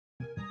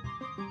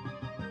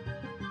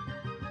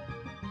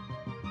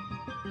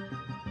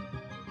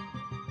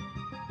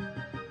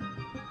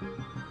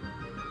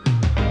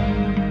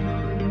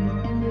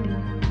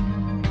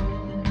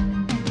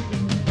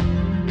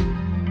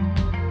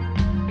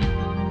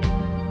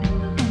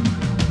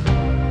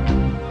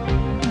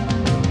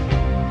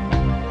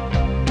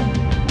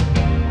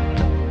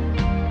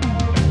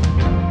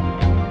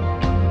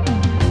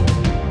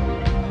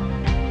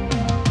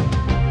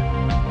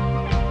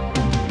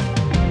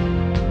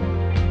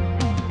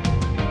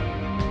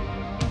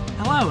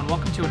Hello, and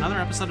welcome to another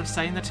episode of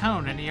Setting the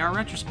Tone, an ER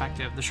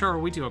Retrospective, the show where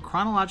we do a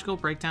chronological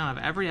breakdown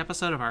of every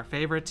episode of our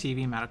favorite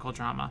TV medical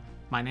drama.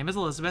 My name is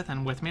Elizabeth,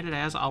 and with me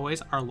today, as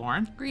always, are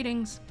Lauren.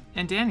 Greetings.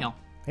 And Daniel.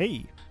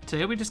 Hey. Today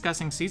we'll be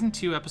discussing Season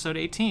 2, Episode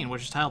 18,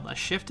 which is titled A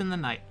Shift in the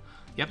Night.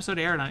 The episode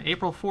aired on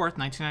April 4th,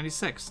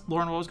 1996.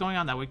 Lauren, what was going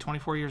on that week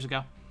 24 years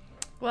ago?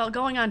 Well,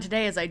 going on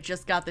today is I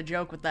just got the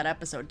joke with that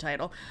episode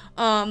title.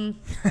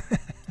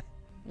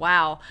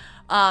 Wow.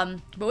 But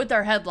with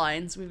our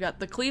headlines, we've got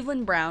the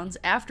Cleveland Browns,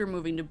 after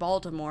moving to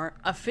Baltimore,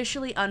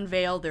 officially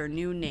unveil their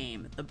new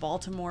name, the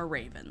Baltimore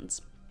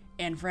Ravens.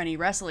 And for any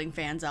wrestling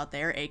fans out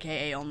there,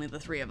 aka only the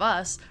three of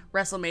us,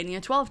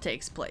 WrestleMania 12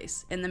 takes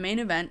place. In the main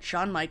event,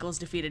 Shawn Michaels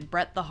defeated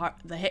Bret the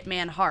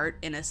Hitman Hart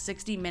in a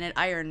 60-minute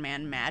Iron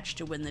Man match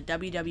to win the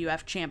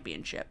WWF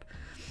Championship.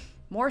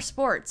 More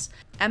sports.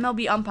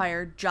 MLB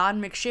umpire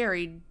John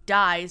McSherry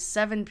dies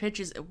 7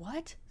 pitches...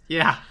 What?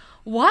 Yeah.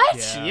 What?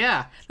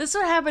 Yeah. This is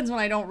what happens when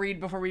I don't read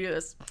before we do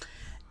this.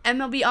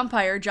 MLB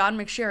umpire John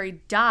McSherry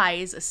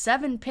dies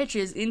 7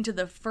 pitches into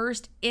the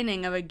first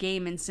inning of a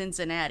game in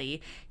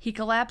Cincinnati. He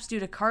collapsed due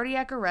to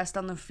cardiac arrest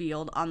on the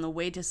field on the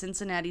way to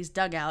Cincinnati's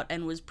dugout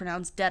and was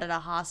pronounced dead at a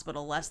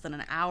hospital less than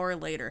an hour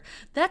later.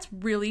 That's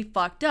really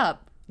fucked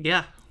up.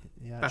 Yeah.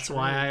 Yeah, That's sure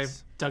why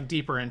is. I dug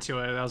deeper into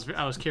it.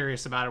 I was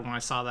curious about it when I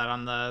saw that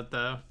on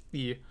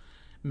the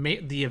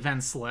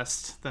events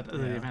list, the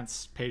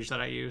events page that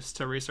I used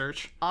to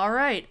research. All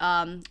right.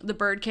 The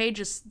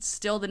Birdcage is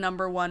still the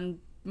 #1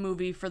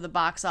 movie for the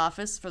box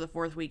office for the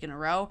 4th week in a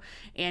row,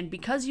 and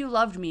Because You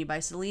Loved Me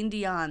by Celine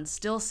Dion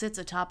still sits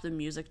atop the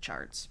music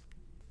charts.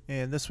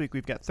 And this week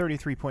we've got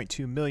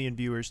 33.2 million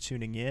viewers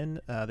tuning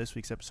in. This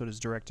week's episode is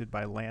directed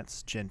by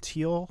Lance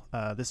Gentile.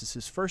 This is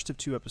his first of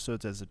 2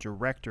 episodes as a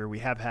director. We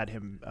have had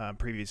him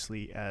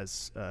previously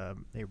as a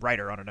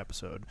writer on an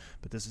episode,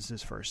 but this is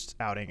his first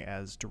outing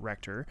as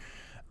director.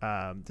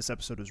 This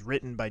episode was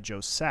written by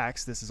Joe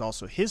Sachs. This is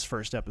also his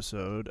first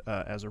episode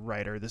as a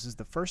writer. This is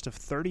the first of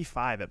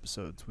 35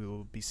 episodes we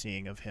will be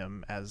seeing of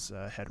him as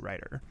a head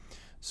writer.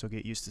 So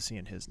get used to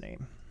seeing his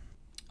name.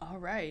 All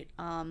right.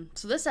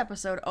 So this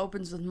episode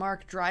opens with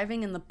Mark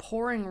driving in the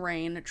pouring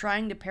rain,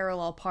 trying to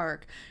parallel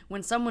park,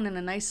 when someone in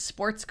a nice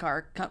sports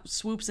car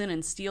swoops in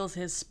and steals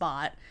his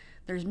spot.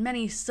 There's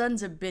many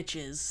sons of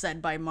bitches said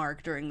by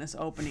Mark during this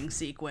opening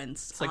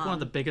sequence. It's like one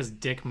of the biggest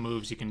dick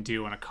moves you can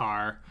do in a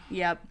car.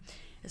 Yep.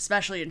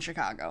 Especially in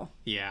Chicago.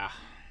 Yeah.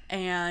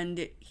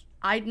 And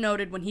I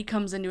noted when he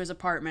comes into his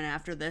apartment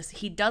after this,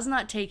 he does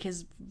not take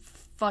his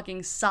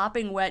fucking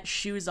sopping wet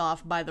shoes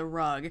off by the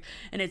rug,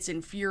 and it's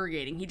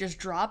infuriating. He just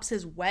drops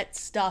his wet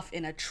stuff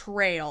in a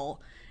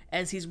trail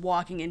as he's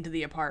walking into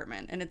the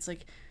apartment, and it's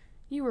like,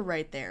 you were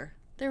right there.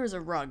 There was a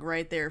rug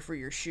right there for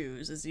your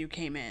shoes as you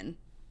came in.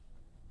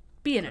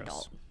 Be an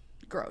adult.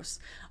 Gross.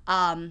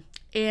 And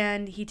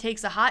he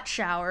takes a hot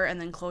shower and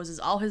then closes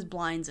all his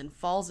blinds and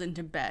falls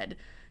into bed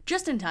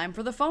just in time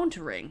for the phone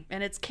to ring,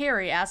 and it's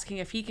Carrie asking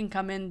if he can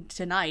come in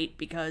tonight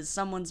because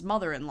someone's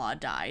mother-in-law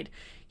died.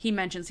 He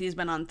mentions he's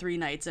been on 3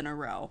 nights in a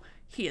row.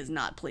 He is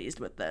not pleased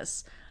with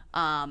this.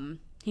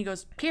 He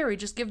goes, Carrie,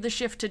 just give the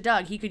shift to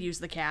Doug. He could use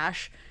the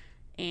cash.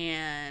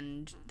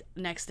 And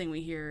next thing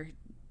we hear,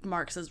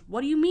 Mark says, what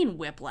do you mean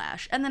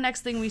whiplash? And the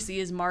next thing we see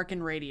is Mark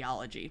in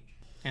radiology.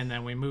 And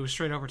then we move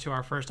straight over to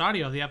our first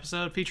audio of the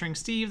episode featuring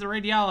Steve, the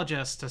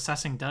radiologist,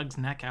 assessing Doug's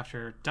neck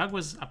after Doug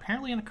was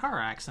apparently in a car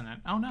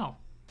accident. Oh no.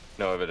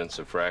 No evidence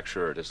of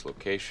fracture or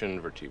dislocation.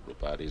 Vertebral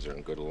bodies are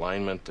in good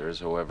alignment. There is,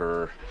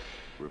 however,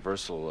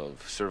 reversal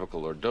of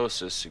cervical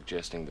lordosis,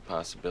 suggesting the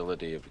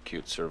possibility of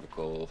acute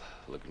cervical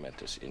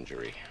ligamentous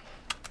injury.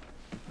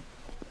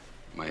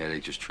 My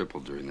headache just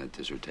tripled during that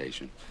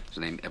dissertation. Does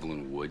the name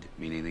Evelyn Wood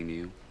mean anything to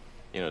you?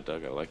 You know,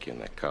 Doug, I like you in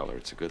that collar.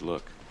 It's a good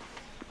look.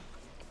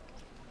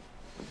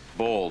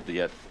 Bold,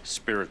 yet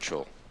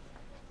spiritual.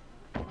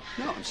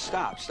 No,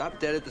 stop. Stop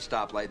dead at the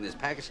stoplight, and this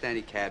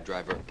Pakistani cab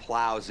driver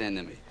plows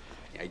into me.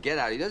 I get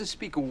out. He doesn't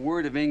speak a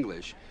word of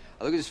English.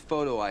 I look at his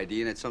photo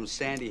ID, and it's some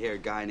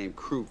sandy-haired guy named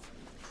Krupp.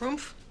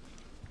 Krumpf?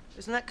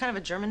 Isn't that kind of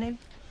a German name?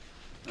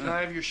 Can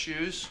I have your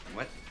shoes?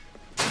 What?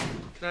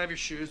 Can I have your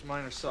shoes?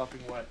 Mine are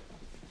sopping wet.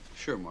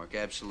 Sure, Mark,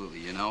 absolutely.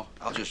 You know,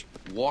 I'll just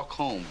walk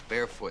home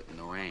barefoot in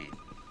the rain.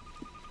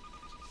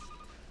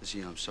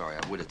 Listen, I'm sorry.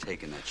 I would have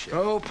taken that shit.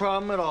 No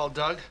problem at all,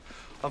 Doug.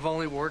 I've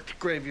only worked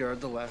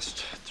graveyard the last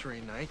 3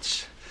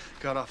 nights.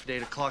 Got off at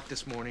 8 o'clock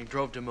this morning,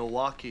 drove to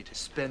Milwaukee to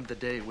spend the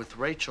day with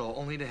Rachel,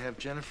 only to have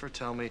Jennifer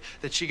tell me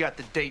that she got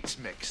the dates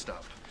mixed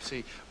up.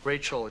 See,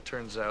 Rachel, it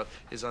turns out,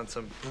 is on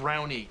some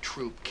Brownie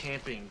Troop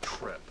camping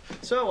trip.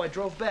 So I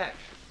drove back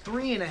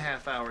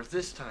 3.5 hours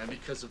this time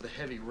because of the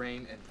heavy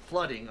rain and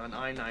flooding on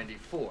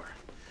I-94.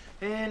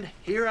 And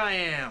here I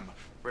am,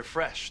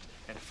 refreshed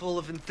and full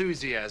of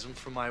enthusiasm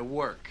for my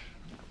work.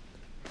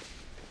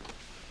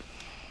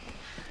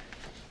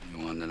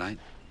 You on tonight?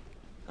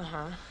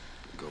 Uh-huh.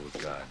 Go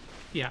with God.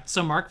 Yeah,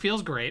 so Mark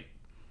feels great.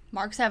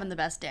 Mark's having the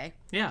best day.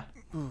 Yeah.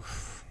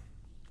 Oof.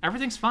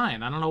 Everything's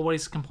fine. I don't know what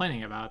he's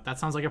complaining about. That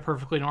sounds like a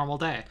perfectly normal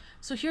day.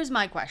 So here's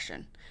my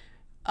question.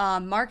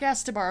 Mark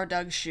asks to borrow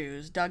Doug's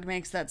shoes. Doug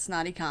makes that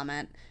snotty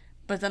comment.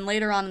 But then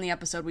later on in the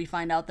episode, we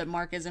find out that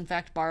Mark is in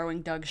fact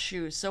borrowing Doug's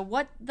shoes. So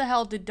what the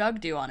hell did Doug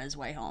do on his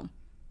way home?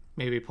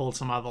 Maybe pulled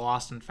some out of the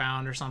lost and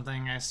found or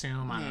something, I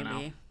assume. I don't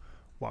know.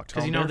 Walked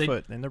home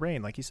barefoot in the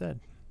rain, like you said.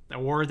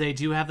 Or they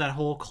do have that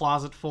whole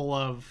closet full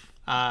of...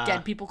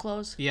 dead people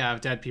clothes? Yeah,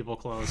 dead people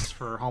clothes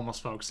for homeless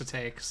folks to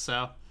take,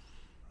 so...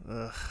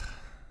 Ugh.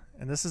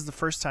 And this is the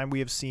first time we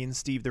have seen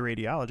Steve the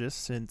radiologist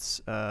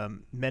since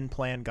Men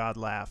Plan, God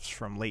Laughs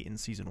from late in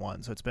season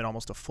 1. So it's been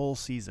almost a full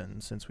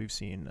season since we've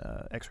seen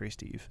X-Ray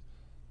Steve.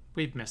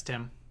 We've missed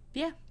him.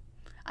 Yeah.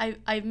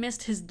 I've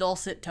missed his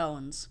dulcet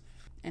tones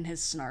and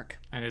his snark.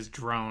 And his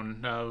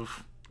drone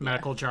of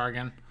medical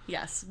jargon.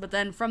 Yes, but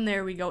then from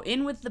there we go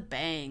in with the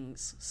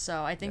bangs.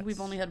 So I think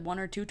we've only had 1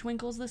 or 2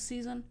 twinkles this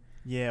season.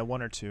 Yeah,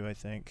 1 or 2, I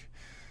think.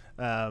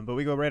 But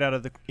we go right out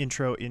of the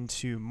intro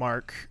into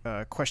Mark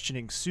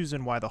questioning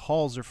Susan why the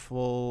halls are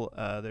full.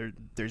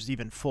 There's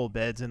even full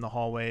beds in the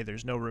hallway.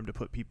 There's no room to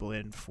put people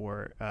in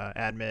for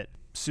admit.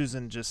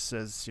 Susan just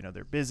says,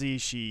 they're busy.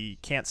 She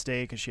can't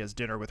stay because she has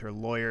dinner with her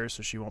lawyer,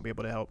 so she won't be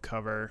able to help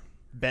cover.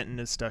 Benton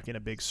is stuck in a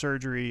big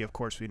surgery. Of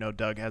course, we know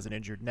Doug has an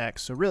injured neck.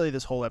 So really,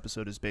 this whole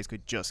episode is basically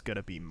just going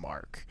to be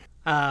Mark.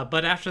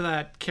 But after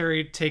that,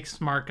 Carrie takes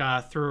Mark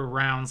through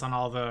rounds on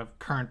all the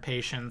current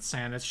patients,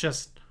 and it's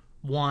just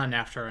one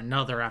after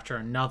another, after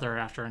another,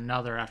 after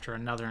another, after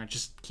another, and it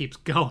just keeps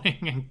going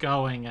and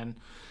going. And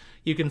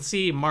you can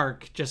see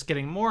Mark just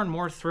getting more and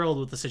more thrilled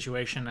with the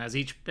situation as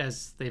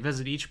they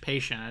visit each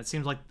patient. It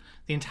seems like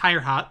the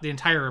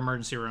entire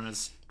emergency room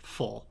is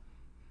full,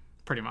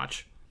 pretty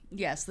much.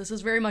 Yes, this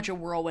is very much a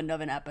whirlwind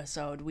of an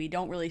episode. We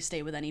don't really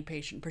stay with any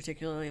patient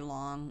particularly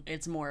long.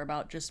 It's more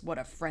about just what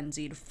a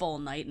frenzied full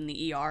night in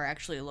the ER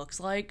actually looks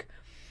like.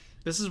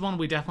 This is one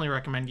we definitely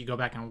recommend you go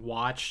back and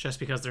watch, just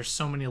because there's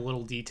so many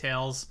little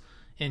details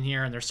in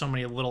here, and there's so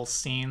many little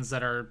scenes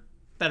that are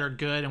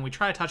good, and we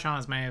try to touch on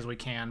as many as we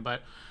can,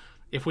 but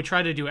if we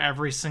try to do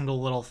every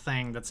single little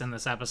thing that's in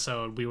this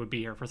episode, we would be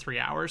here for 3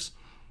 hours.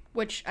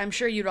 Which I'm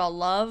sure you'd all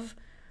love,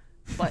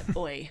 but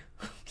boy,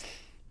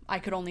 I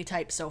could only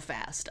type so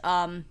fast.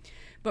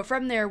 But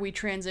from there, we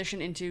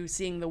transition into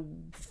seeing the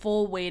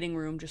full waiting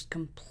room just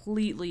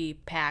completely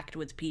packed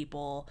with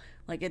people.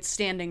 Like, it's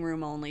standing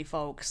room only,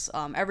 folks.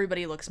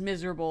 Everybody looks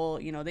miserable.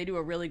 They do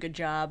a really good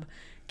job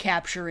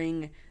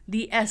capturing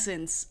the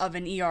essence of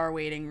an ER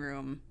waiting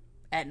room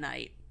at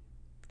night.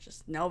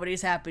 Just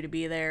nobody's happy to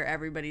be there.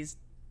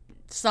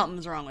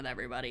 Something's wrong with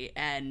everybody.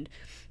 And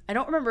I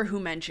don't remember who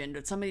mentioned,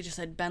 but somebody just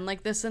said, been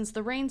like this since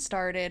the rain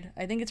started.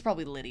 I think it's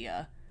probably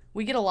Lydia.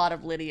 We get a lot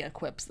of Lydia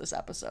quips this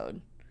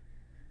episode.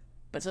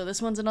 But so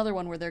this one's another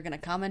one where they're going to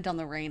comment on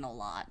the rain a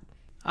lot.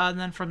 And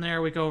then from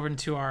there, we go over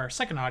into our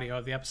second audio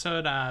of the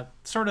episode,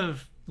 sort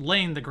of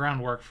laying the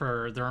groundwork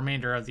for the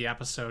remainder of the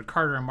episode.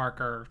 Carter and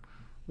Mark are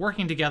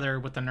working together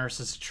with the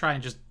nurses to try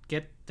and just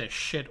get this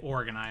shit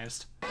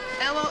organized.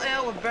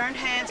 LOL with burned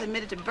hands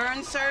admitted to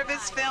burn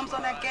service. Films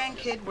on that gang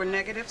kid were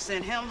negative.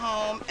 Sent him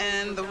home.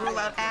 And the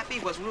rule-out appy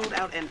was ruled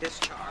out and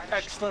discharged.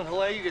 Excellent,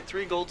 Haley. You get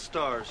 3 gold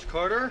stars.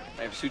 Carter?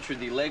 I have sutured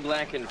the leg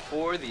lac in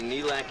 4, the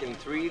knee lac in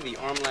 3, the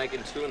arm lac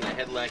in 2, and the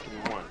head lac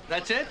in 1.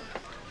 That's it?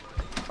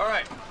 All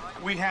right.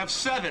 We have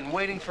 7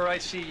 waiting for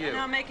ICU.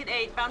 No, make it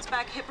 8. Bounce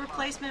back hip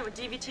replacement with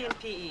DVT and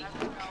PE.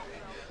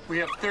 We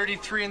have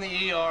 33 in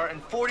the ER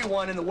and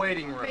 41 in the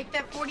waiting room. Break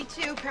that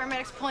 42.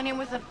 Paramedics pulling in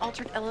with an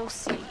altered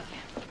LOC.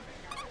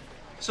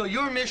 So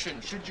your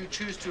mission, should you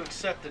choose to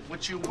accept it,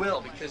 which you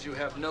will because you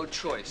have no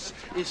choice,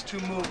 is to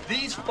move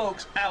these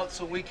folks out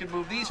so we can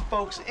move these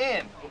folks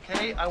in,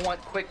 okay? I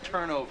want quick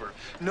turnover.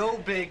 No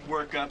big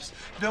workups,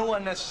 no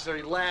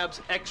unnecessary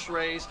labs,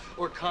 x-rays,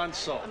 or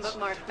consults.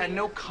 And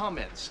no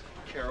comments.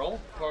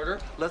 Carol, Carter,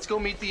 let's go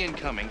meet the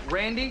incoming.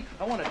 Randy,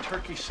 I want a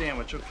turkey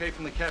sandwich, okay,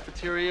 from the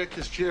cafeteria,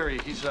 because Jerry,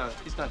 he's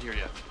not here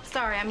yet.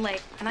 Sorry, I'm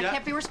late, and I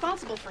can't be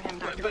responsible for him,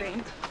 Dr.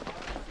 Green.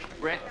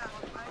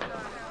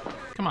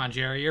 Come on,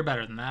 Jerry, you're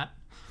better than that.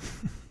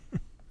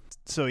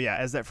 So yeah,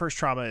 as that first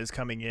trauma is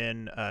coming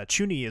in,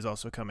 Chuni is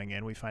also coming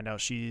in. We find out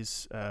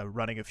she's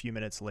running a few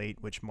minutes late,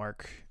 which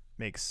Mark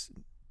wastes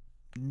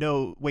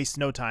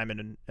no time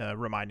in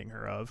reminding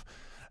her of.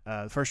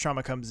 The first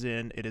trauma comes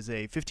in. It is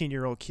a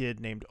 15-year-old kid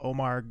named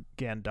Omar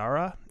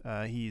Gandara.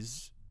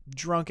 He's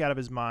drunk out of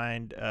his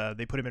mind.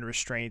 They put him in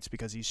restraints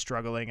because he's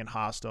struggling and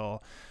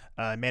hostile.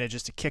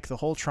 Manages to kick the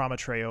whole trauma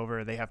tray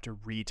over. They have to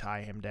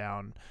re-tie him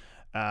down.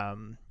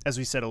 As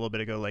we said a little bit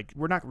ago,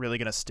 we're not really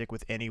going to stick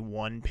with any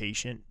one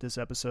patient this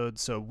episode.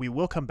 So we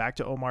will come back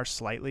to Omar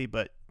slightly,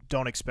 but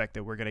don't expect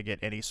that we're going to get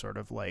any sort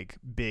of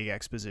big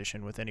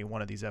exposition with any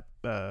one of these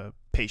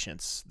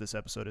patients this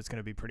episode. It's going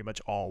to be pretty much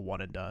all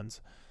one and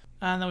dones.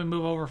 And then we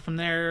move over from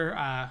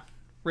there.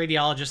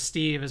 Radiologist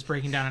Steve is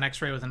breaking down an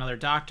x-ray with another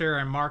doctor,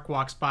 and Mark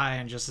walks by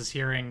and just is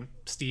hearing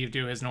Steve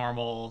do his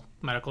normal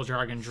medical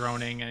jargon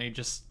droning,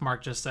 and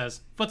Mark just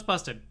says, "Foot's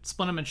busted.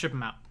 Split him and ship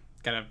him out.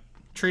 Gotta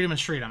treat him and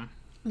street him."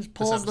 Just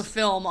pulls the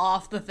film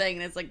off the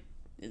thing, and it's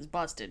it's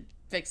busted.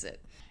 Fix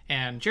it.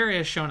 And Jerry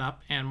has shown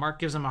up, and Mark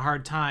gives him a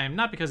hard time,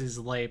 not because he's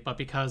late, but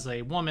because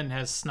a woman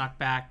has snuck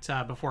back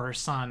before her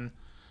son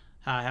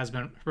has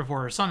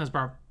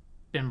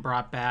been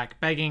brought back,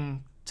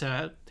 begging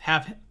to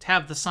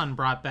have the son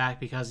brought back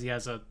because he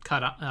has a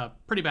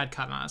pretty bad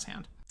cut on his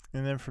hand.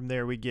 And then from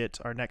there, we get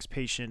our next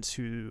patient,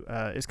 who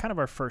is kind of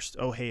our first,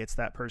 oh, hey, it's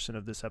that person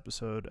of this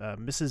episode.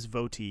 Mrs.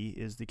 Voti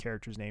is the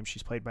character's name.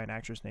 She's played by an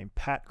actress named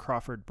Pat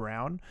Crawford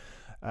Brown.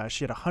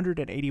 She had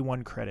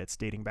 181 credits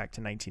dating back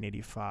to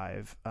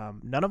 1985.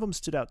 None of them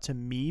stood out to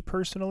me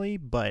personally,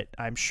 but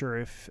I'm sure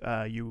if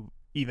you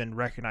even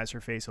recognize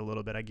her face a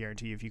little bit, I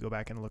guarantee you if you go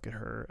back and look at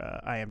her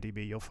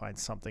IMDb, you'll find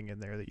something in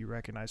there that you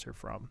recognize her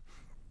from.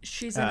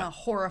 She's in a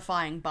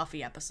horrifying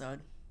Buffy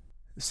episode.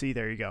 See,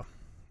 there you go.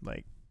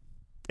 Like,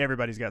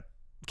 everybody's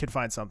can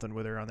find something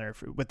with her on there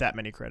with that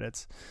many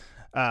credits.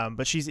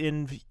 But she's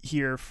in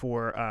here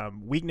for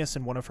weakness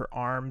in one of her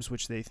arms,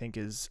 which they think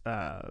is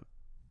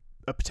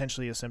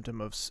potentially a symptom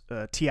of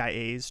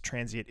TIAs,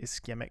 transient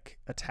ischemic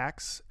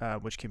attacks,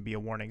 which can be a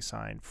warning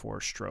sign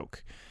for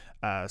stroke.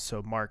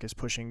 So Mark is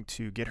pushing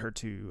to get her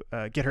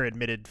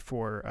admitted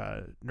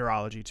for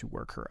neurology to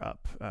work her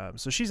up.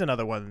 So she's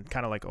another one,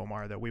 kind of like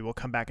Omar, that we will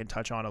come back and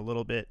touch on a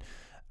little bit,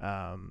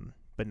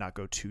 but not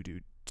go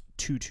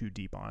too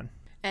deep on.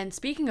 And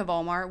speaking of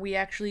Omar, we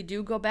actually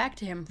do go back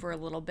to him for a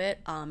little bit.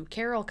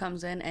 Carol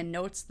comes in and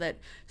notes that,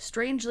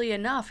 strangely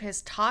enough,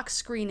 his tox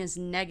screen is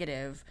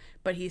negative,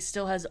 but he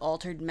still has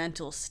altered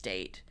mental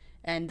state.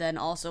 And then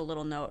also,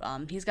 little note,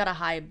 he's got a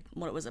high,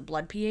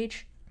 blood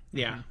pH?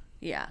 Yeah.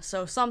 Yeah,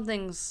 so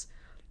something's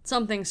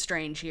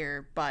strange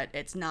here, but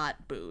it's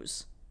not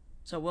booze.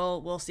 So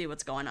we'll see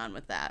what's going on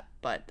with that.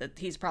 But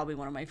he's probably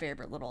one of my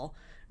favorite little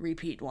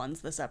repeat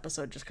ones this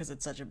episode, just because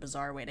it's such a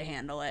bizarre way to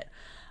handle it.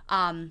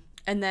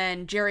 And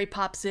then Jerry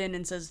pops in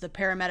and says the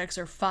paramedics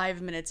are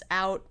 5 minutes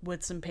out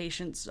with some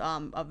patients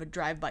of a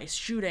drive-by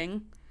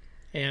shooting.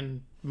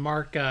 And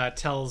Mark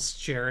tells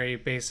Jerry,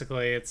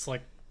 basically, it's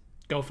like,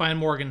 go find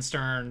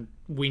Morgenstern.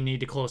 We need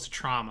to close to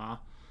trauma.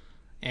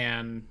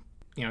 And,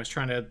 he's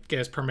trying to get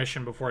his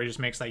permission before he just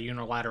makes that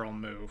unilateral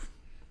move.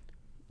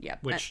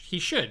 Yep. Which he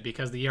should,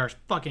 because the ER is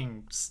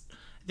fucking,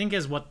 I think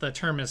is what the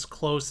term is,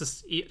 close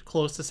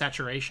to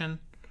saturation.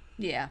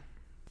 Yeah,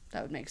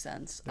 that would make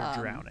sense. They're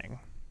drowning.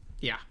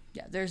 Yeah.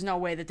 Yeah, there's no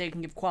way that they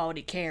can give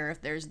quality care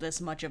if there's this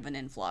much of an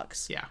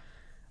influx. Yeah.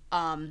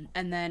 And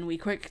then we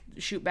quick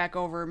shoot back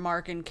over.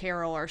 Mark and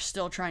Carol are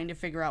still trying to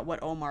figure out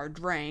what Omar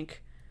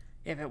drank,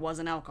 if it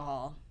wasn't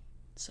alcohol.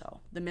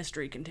 So the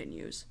mystery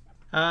continues.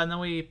 And then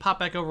we pop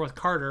back over with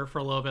Carter for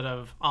a little bit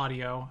of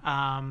audio.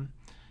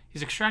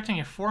 He's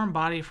extracting a foreign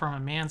body from a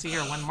man's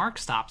ear when Mark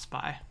stops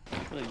by.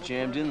 Really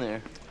jammed in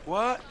there.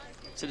 What?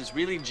 I said it's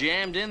really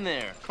jammed in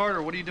there.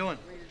 Carter, what are you doing?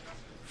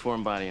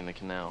 Foreign body in the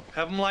canal.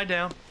 Have him lie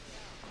down.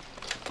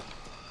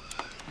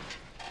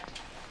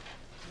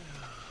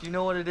 Do you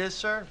know what it is,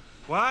 sir?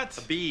 What?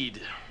 A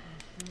bead.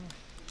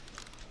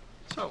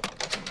 So,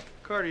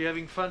 Carter, you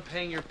having fun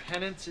paying your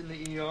penance in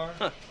the ER?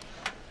 Huh.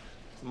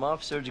 I'm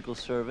off surgical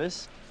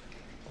service.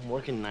 I'm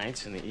working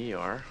nights in the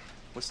ER.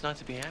 What's not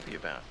to be happy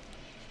about?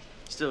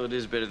 Still, it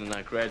is better than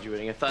not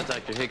graduating. I thought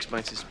Dr. Hicks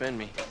might suspend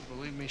me.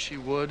 Believe me, she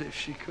would if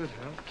she could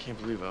help. Can't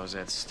believe I was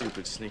that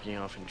stupid, sneaking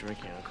off and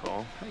drinking on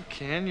call. I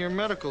can. You're a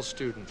medical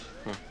student.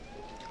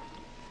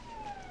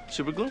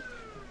 Super glue?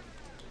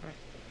 Right.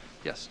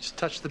 Yes, just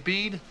touch the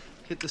bead,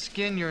 hit the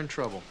skin, you're in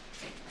trouble.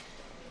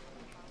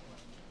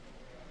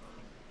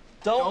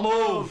 Don't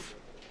move!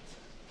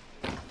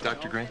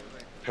 Dr. Gray,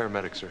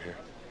 paramedics are here.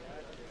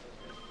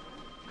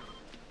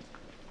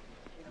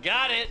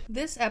 Got it!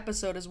 This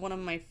episode is one of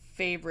my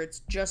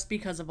favorites just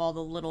because of all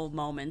the little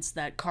moments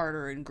that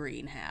Carter and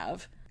Green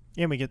have.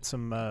 And we get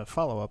some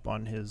follow-up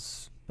on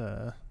his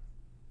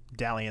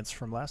dalliance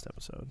from last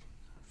episode.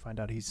 Find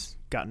out he's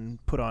gotten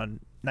put on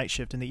night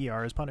shift in the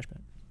ER as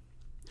punishment.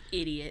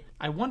 Idiot.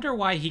 I wonder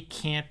why he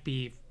can't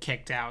be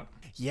kicked out.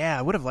 Yeah,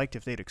 I would have liked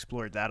if they'd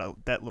explored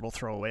that little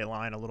throwaway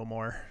line a little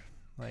more.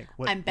 Like,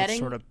 what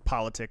sort of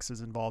politics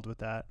is involved with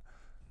that?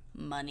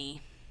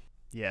 Money.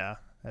 Yeah,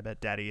 I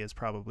bet Daddy has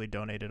probably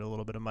donated a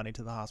little bit of money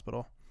to the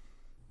hospital.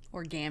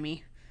 Or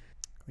Gammy.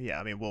 Yeah,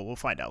 I mean, we'll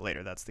find out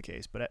later that's the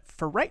case. But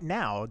for right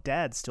now,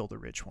 Dad's still the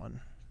rich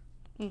one.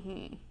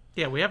 Mm-hmm.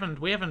 Yeah, we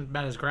haven't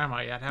met his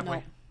grandma yet, have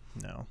we?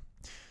 No.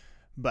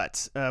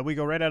 But we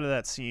go right out of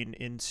that scene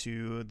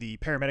into the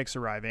paramedics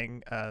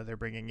arriving. They're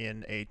bringing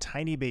in a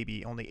tiny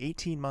baby, only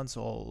 18 months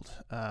old,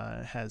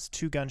 has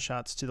 2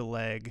 gunshots to the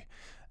leg.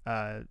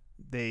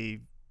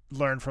 They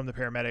learn from the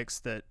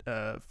paramedics that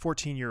a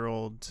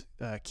 14-year-old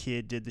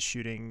kid did the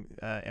shooting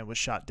and was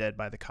shot dead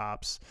by the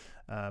cops.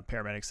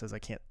 Paramedic says, I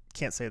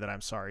can't say that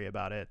I'm sorry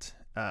about it.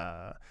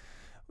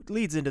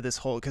 Leads into this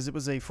whole, because it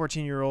was a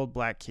 14-year-old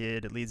black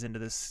kid, it leads into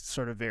this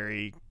sort of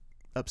very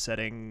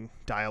upsetting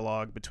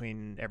dialogue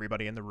between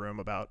everybody in the room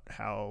about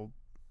how,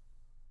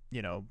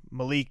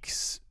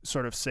 Malik's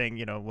sort of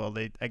saying, well,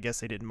 I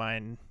guess they didn't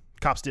mind,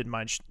 cops didn't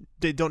mind,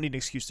 they don't need an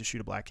excuse to shoot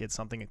a black kid,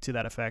 something to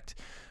that effect.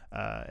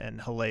 And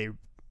Haley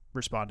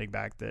responding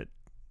back that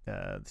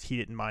he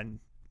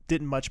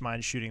didn't much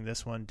mind shooting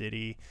this one, did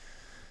he?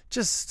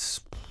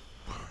 Just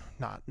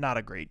not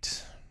a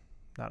great,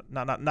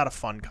 not a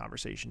fun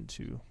conversation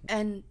to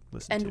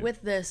listen to. And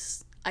with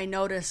this, I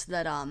noticed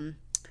that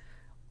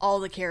all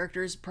the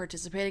characters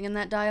participating in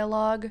that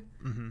dialogue,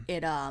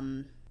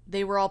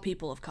 they were all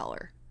people of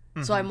color.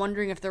 So I'm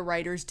wondering if the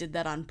writers did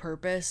that on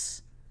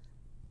purpose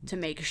to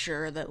make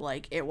sure that,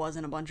 like, it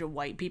wasn't a bunch of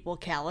white people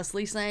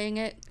callously saying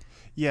it.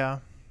 Yeah,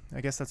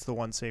 I guess that's the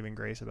one saving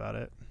grace about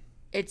it.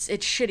 It's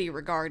shitty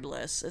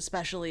regardless,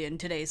 especially in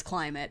today's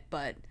climate,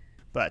 but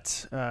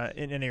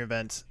in any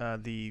event,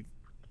 the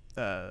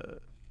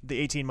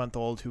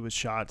 18-month-old who was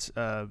shot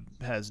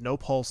has no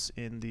pulse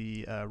in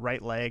the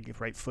right leg.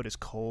 Right foot is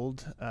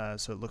cold,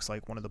 so it looks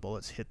like one of the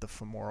bullets hit the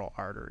femoral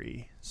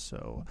artery.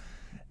 So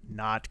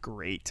not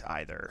great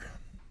either.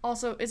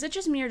 Also, is it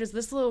just me or does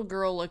this little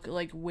girl look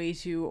like way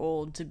too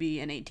old to be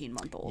an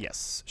 18-month-old?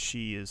 Yes,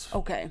 she is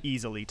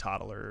easily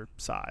toddler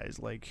size,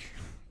 like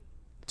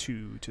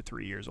 2 to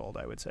 3 years old,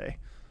 I would say.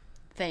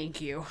 Thank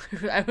you.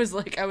 I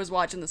was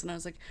watching this and I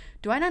was like,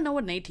 do I not know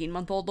what an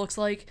 18-month-old looks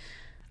like?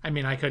 I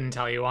mean, I couldn't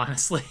tell you,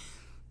 honestly.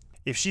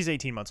 If she's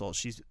 18 months old,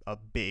 she's a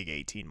big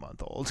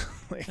 18-month-old.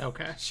 Like,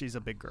 okay. She's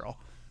a big girl.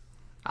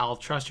 I'll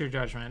trust your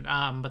judgment.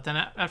 But then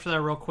after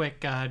that, real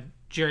quick,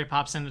 Jerry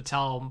pops in to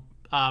tell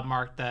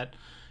Mark that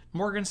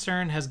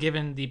Morgenstern has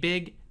given the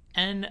big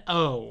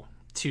NO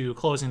to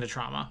closing the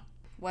trauma.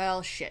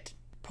 Well, shit.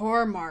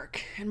 Poor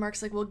Mark. And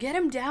Mark's like, well, get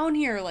him down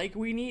here. Like,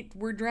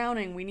 we're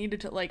drowning. We need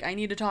to, I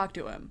need to talk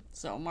to him.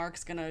 So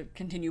Mark's gonna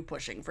continue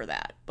pushing for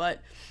that. But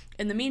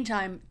in the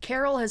meantime,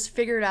 Carol has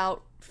figured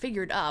out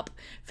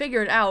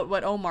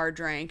what Omar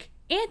drank.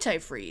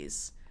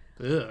 Antifreeze.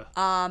 Ugh.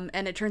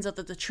 And it turns out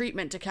that the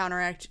treatment to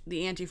counteract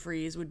the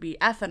antifreeze would be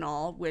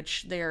ethanol,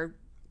 which they're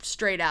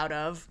straight out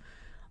of.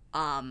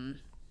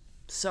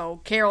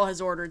 So Carol has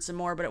ordered some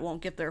more, but it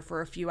won't get there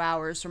for a few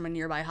hours from a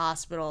nearby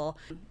hospital.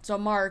 So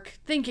Mark,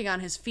 thinking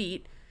on his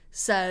feet,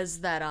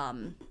 says that,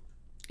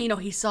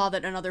 he saw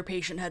that another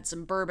patient had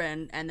some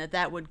bourbon and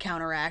that would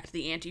counteract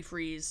the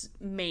antifreeze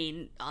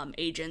main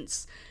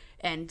agents,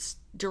 and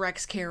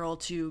directs Carol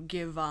to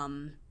give,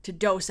 to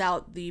dose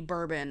out the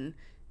bourbon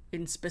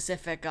in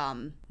specific,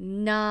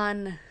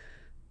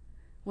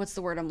 what's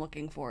the word I'm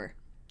looking for?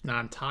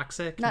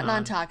 Non-toxic? Not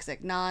non-toxic,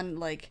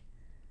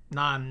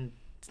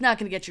 it's not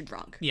going to get you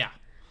drunk. Yeah.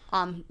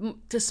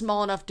 To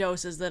small enough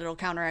doses that it'll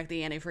counteract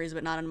the antifreeze,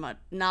 but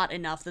not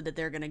enough that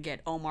they're going to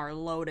get Omar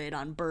loaded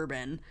on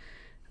bourbon.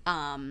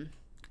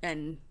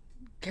 And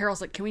Carol's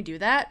like, can we do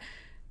that?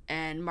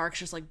 And Mark's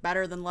just like,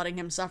 better than letting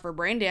him suffer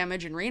brain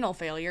damage and renal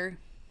failure.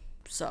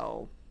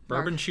 So...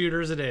 Bourbon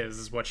shooters it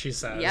is what she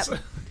says. Yep.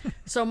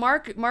 So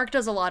Mark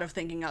does a lot of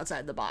thinking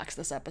outside the box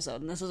this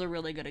episode, and this is a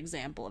really good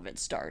example of it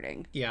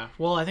starting. Yeah.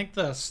 Well, I think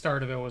the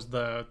start of it was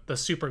the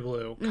super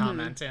glue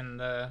comment in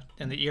the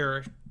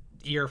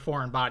ear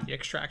foreign body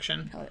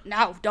extraction.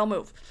 No, don't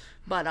move.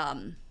 But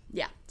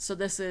yeah. So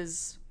this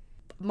is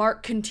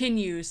Mark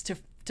continues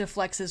to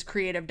flex his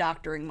creative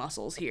doctoring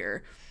muscles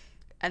here.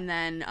 And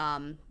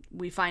then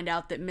we find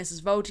out that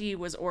Mrs. Voti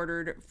was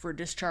ordered for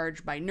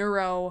discharge by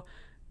neuro.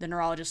 The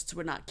neurologists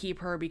would not keep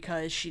her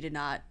because she did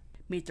not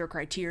meet their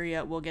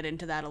criteria. We'll get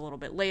into that a little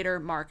bit later.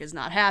 Mark is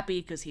not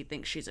happy because he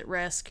thinks she's at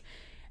risk.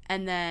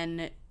 And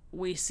then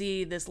we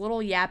see this little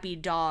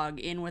yappy dog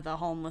in with a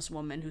homeless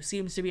woman who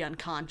seems to be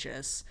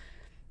unconscious.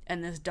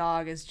 And this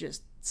dog is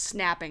just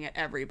snapping at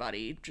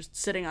everybody, just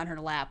sitting on her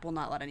lap, will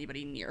not let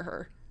anybody near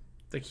her.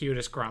 The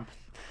cutest grump.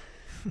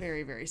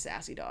 Very, very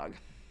sassy dog.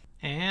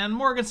 And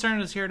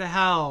Morgenstern is here to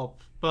help,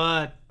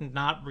 but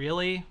not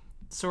really.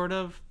 Sort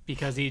of,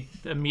 because he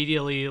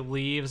immediately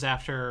leaves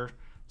after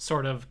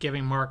sort of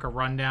giving Mark a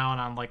rundown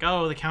on like,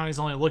 oh, the county's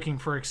only looking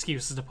for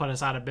excuses to put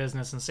us out of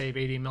business and save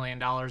 $80 million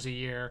a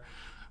year.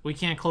 We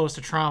can't close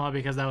to trauma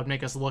because that would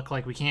make us look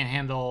like we can't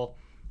handle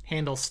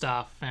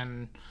stuff,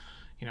 and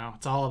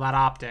it's all about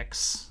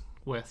optics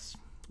with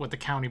the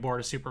county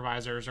board of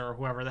supervisors or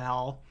whoever the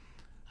hell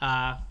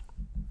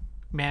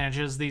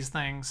manages these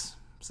things.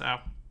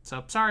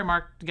 So sorry,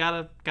 Mark,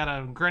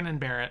 gotta grin and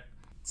bear it.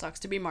 Sucks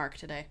to be Mark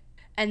today.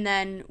 And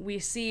then we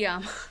see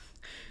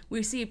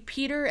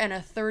Peter and a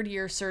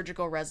third-year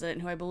surgical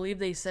resident who I believe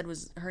they said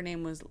her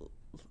name was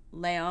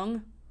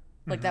Leung,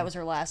 like that was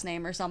her last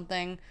name or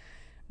something.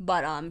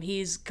 But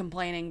he's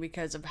complaining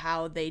because of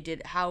how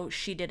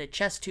she did a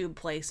chest tube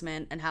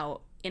placement and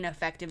how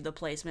ineffective the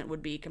placement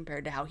would be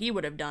compared to how he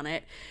would have done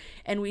it.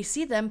 And we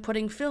see them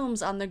putting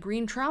films on the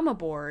green trauma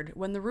board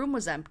when the room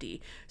was empty.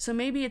 So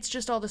maybe it's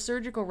just all the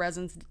surgical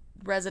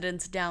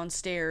residents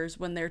downstairs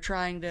when they're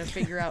trying to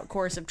figure out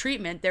course of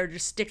treatment. They're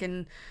just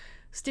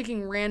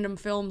sticking random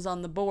films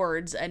on the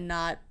boards and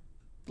not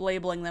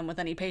labeling them with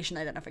any patient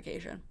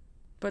identification.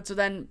 But so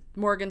then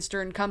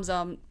Morgenstern comes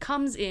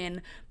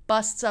in,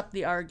 busts up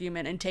the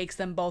argument, and takes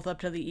them both up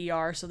to the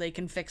ER so they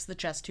can fix the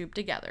chest tube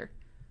together.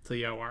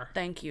 The OR.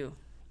 Thank you.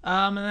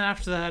 And then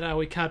after that,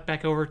 we cut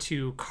back over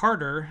to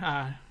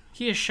Carter.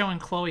 He is showing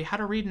Chloe how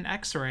to read an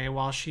x-ray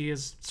while she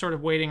is sort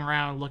of waiting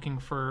around looking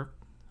for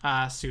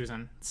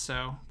Susan.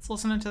 So let's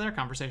listen into their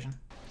conversation.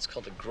 It's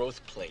called a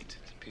growth plate.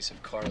 It's a piece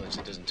of cartilage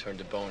that doesn't turn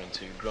to bone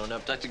until you're grown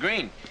up. Dr.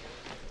 Green.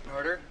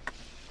 Carter.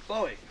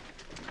 Chloe.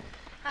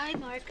 Hi,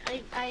 Mark.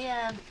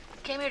 I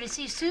Came here to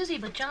see Susie,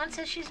 but John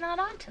says she's not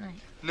on tonight.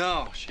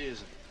 No, she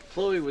isn't.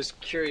 Chloe was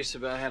curious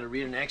about how to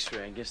read an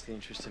x-ray. I guess the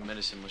interest in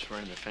medicine must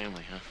run in the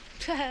family, huh?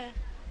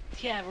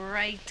 Yeah,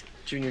 right.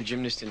 Junior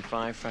gymnast in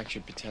 5,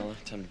 fractured patella.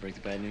 Time to break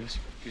the bad news.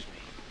 Excuse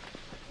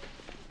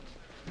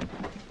me.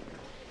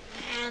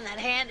 Man, that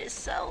hand is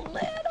so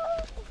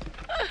little.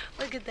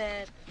 Look at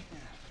that.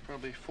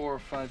 Probably 4 or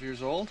 5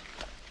 years old.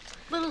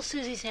 Little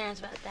Susie's hand's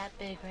about that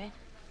big, right?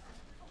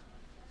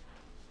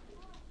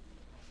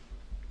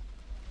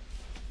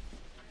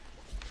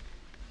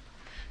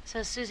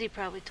 So Susie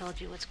probably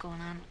told you what's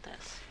going on with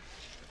us.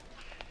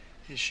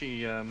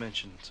 She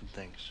mentioned some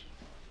things.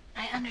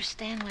 I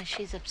understand why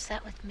she's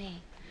upset with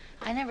me.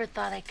 I never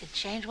thought I could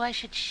change. Why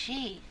should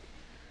she?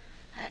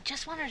 I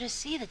just want her to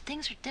see that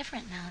things are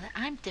different now, that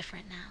I'm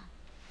different now.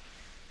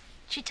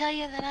 Did she tell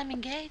you that I'm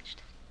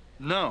engaged?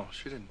 No,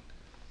 she didn't.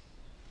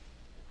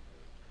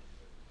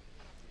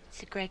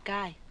 He's a great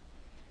guy.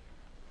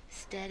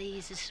 Steady,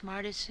 he's as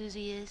smart as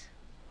Susie is.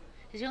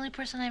 He's the only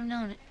person I've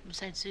known,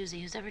 besides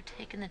Susie, who's ever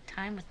taken the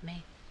time with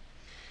me.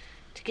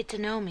 To get to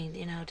know me,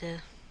 you know, to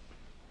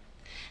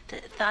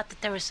thought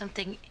that there was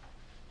something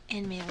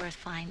in me worth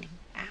finding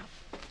out.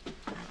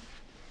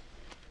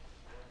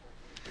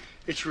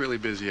 It's really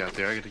busy out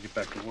there. I got to get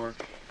back to work.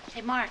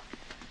 Hey, Mark,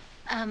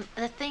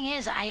 the thing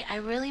is, I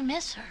really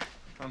miss her.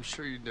 I'm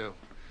sure you do.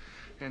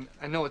 And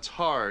I know it's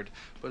hard,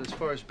 but as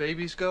far as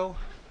babies go,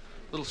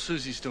 little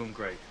Susie's doing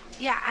great.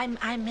 Yeah,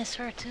 I miss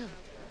her, too.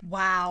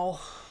 Wow.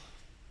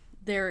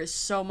 There is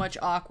so much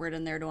awkward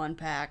in there to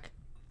unpack.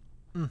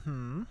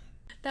 Mm-hmm.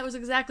 That was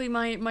exactly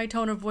my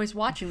tone of voice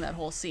watching that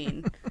whole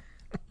scene.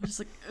 I'm just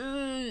like,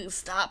 ugh,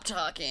 stop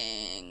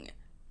talking.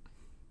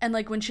 And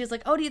like when she's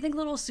like, oh, do you think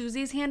little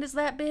Susie's hand is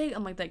that big?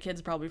 I'm like, that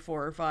kid's probably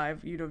 4 or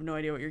 5. You'd have no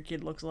idea what your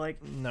kid looks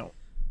like. No.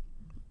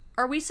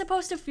 Are we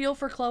supposed to feel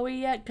for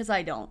Chloe yet? Because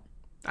I don't.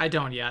 I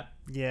don't yet.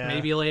 Yeah.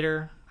 Maybe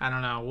later. I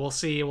don't know. We'll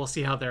see. We'll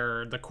see how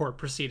the court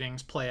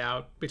proceedings play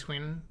out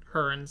between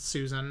her and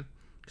Susan.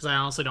 Because I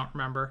honestly don't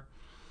remember.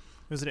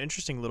 It was an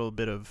interesting little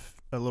bit of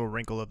a little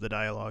wrinkle of the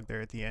dialogue there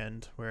at the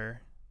end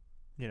where,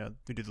 you know,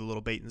 we do the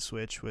little bait and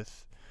switch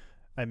with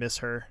I miss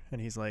her.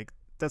 And he's like,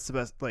 that's the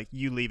best, like,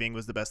 you leaving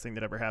was the best thing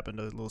that ever happened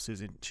to little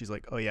Susie. She's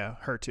like, oh yeah,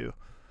 her too.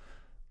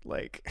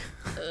 Like,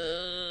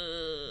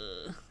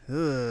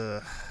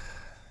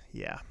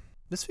 yeah.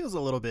 This feels a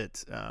little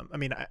bit, I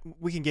mean,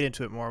 we can get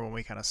into it more when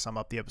we kind of sum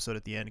up the episode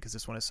at the end because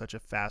this one is such a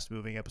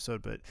fast-moving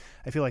episode, but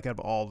I feel like out of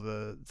all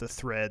the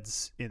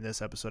threads in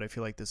this episode, I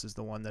feel like this is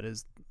the one that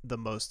is the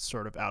most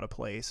sort of out of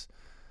place.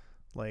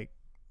 Like,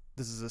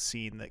 this is a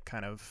scene that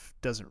kind of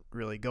doesn't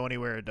really go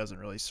anywhere. It doesn't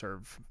really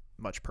serve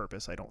much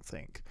purpose, I don't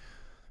think.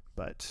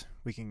 But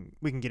we can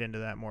get into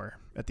that more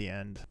at the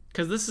end.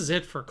 Because this is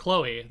it for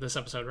Chloe, this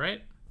episode,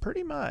 right?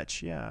 Pretty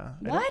much, yeah.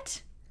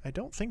 What? I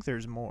don't think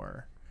there's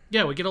more.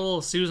 Yeah, we get a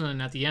little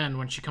Susan at the end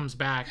when she comes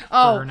back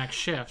for her next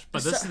shift.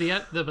 But this is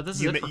it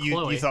for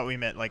Chloe. You thought we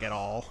meant like at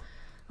all?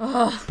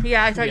 Oh,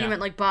 yeah, I thought you meant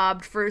like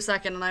bobbed for a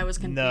second and I was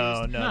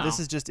confused. No, this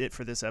is just it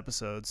for this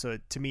episode. So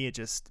to me, it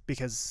just,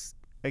 because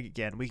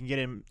again, we can get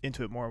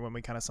into it more when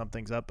we kind of sum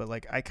things up, but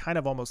like I kind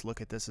of almost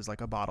look at this as like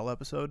a bottle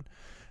episode,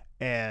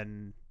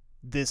 and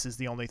this is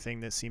the only thing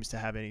that seems to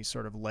have any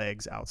sort of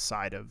legs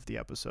outside of the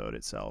episode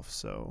itself.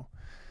 So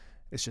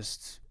it's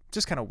just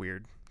kind of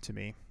weird to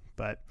me.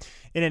 But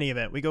in any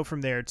event, we go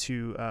from there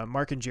to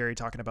Mark and Jerry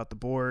talking about the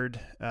board,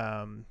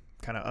 kind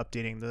of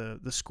updating the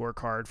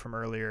scorecard from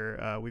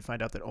earlier. We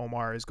find out that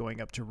Omar is going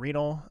up to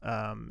renal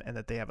and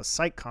that they have a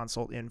psych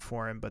consult in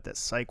for him, but that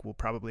psych will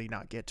probably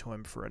not get to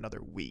him for another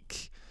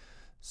week.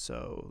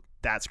 So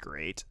that's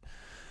great.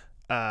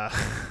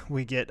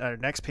 We get our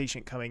next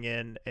patient coming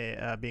in,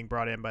 being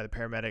brought in by the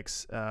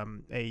paramedics.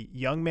 A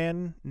young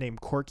man named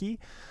Corky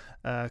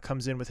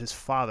comes in with his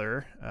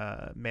father,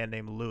 a man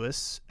named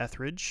Lewis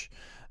Etheridge,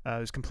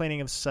 who's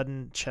complaining of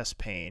sudden chest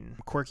pain.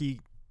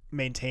 Corky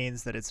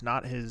maintains that it's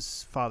not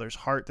his father's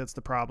heart that's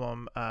the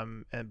problem,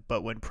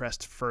 but when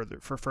pressed for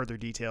further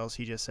details,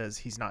 he just says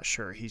he's not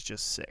sure, he's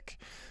just sick.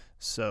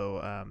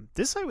 So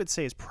this, I would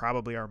say, is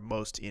probably our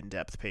most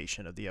in-depth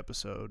patient of the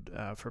episode,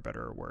 for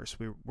better or worse.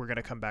 We're going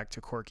to come back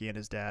to Corky and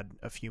his dad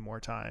a few more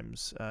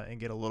times and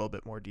get a little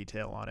bit more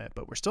detail on it,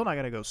 but we're still not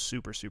going to go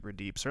super, super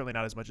deep, certainly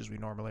not as much as we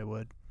normally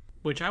would.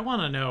 Which I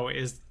want to know,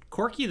 is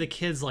Corky the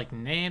kid's like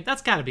name?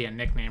 That's got to be a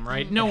nickname,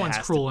 right? No one's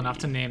cruel enough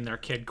to name their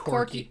kid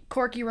Corky.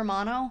 Corky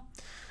Romano?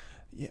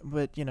 Yeah,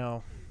 but you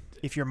know,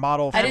 if your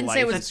model for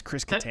life is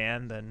Chris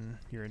Kattan, then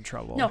you're in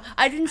trouble. No,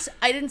 I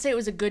didn't say it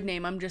was a good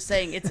name. I'm just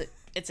saying it's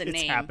a name.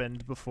 It's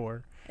happened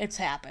before. It's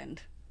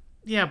happened.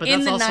 Yeah, but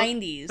in that's the also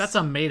 90s. That's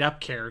a made up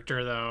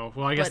character, though.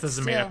 Well, I guess this is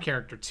a made up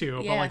character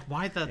too. Yeah. But like,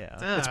 why the?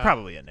 Yeah, it's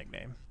probably a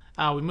nickname.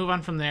 We move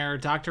on from there.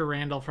 Dr.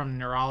 Randall from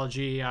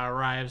neurology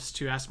arrives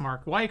to ask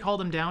Mark why he called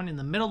him down in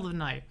the middle of the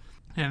night.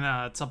 And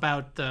it's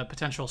about the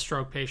potential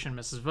stroke patient,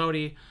 Mrs.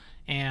 Voti.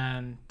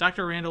 And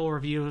Dr. Randall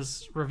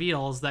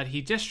reveals that he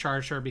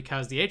discharged her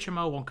because the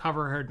HMO won't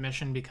cover her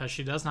admission because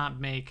she does not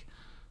meet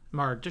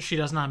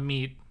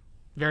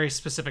very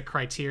specific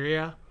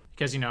criteria.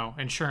 because,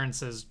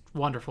 insurance is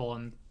wonderful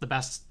and the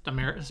best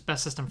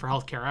system for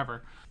healthcare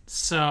ever.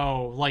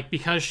 So, like,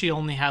 because she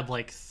only had,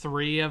 like,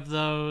 3 of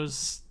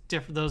those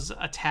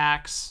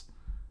attacks,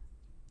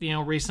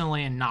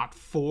 recently, and not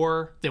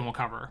 4, they won't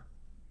cover her.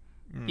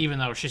 Even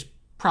though she's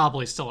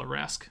probably still at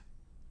risk.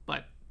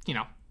 But,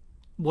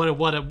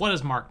 what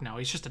does Mark know?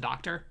 He's just a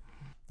doctor.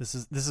 This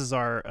is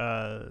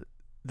our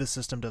the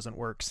system doesn't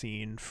work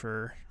scene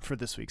for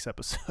this week's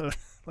episode.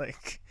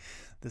 Like,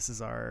 this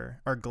is our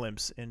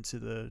glimpse into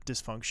the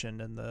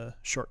dysfunction and the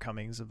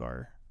shortcomings of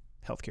our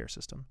healthcare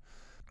system.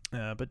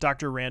 But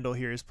Dr. Randall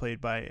here is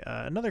played by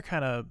another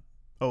kind of,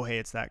 oh, hey,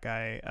 it's that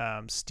guy.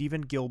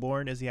 Stephen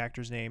Gilborn is the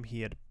actor's name.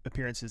 He had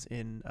appearances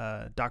in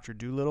Dr.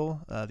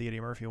 Dolittle, the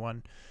Eddie Murphy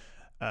one,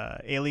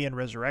 Alien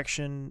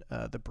Resurrection,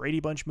 the Brady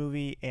Bunch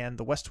movie, and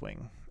The West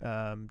Wing.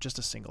 Just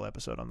a single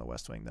episode on The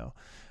West Wing, though.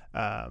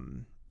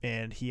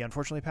 And he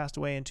unfortunately passed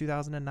away in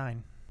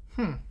 2009.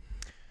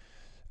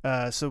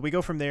 So we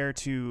go from there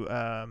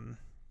to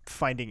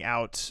finding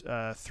out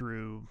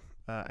through,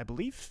 I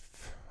believe,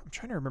 I'm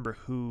trying to remember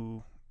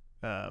who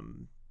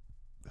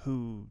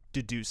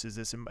deduces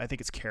this. I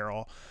think it's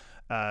Carol.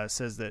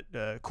 Says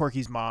that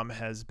Corky's mom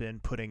has been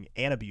putting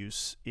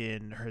Antabuse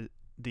in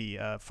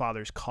the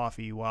father's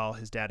coffee while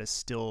his dad is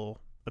still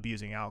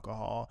abusing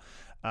alcohol,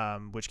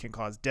 which can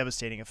cause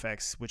devastating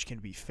effects, which can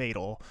be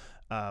fatal.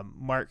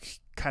 Mark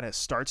kind of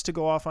starts to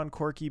go off on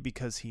Corky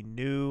because he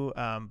knew,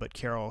 but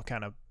Carol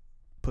kind of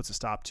puts a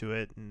stop to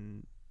it,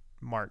 and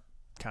Mark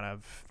kind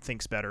of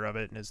thinks better of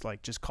it and is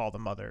like, just call the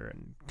mother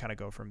and kind of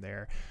go from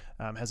there.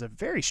 Has a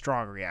very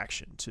strong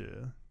reaction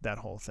to that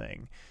whole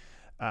thing.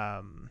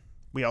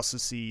 We also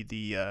see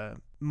the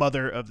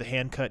mother of the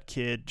hand-cut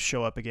kid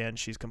show up again.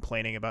 She's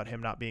complaining about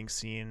him not being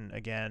seen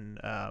again.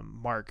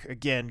 Mark,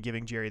 again,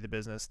 giving Jerry the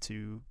business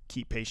to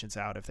keep patients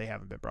out if they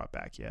haven't been brought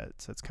back yet.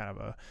 So it's kind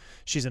of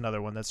she's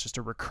another one that's just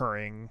a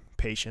recurring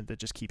patient that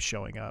just keeps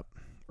showing up.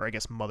 Or I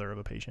guess mother of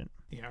a patient.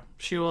 Yeah.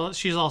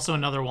 She's also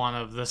another one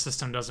of the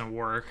system doesn't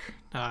work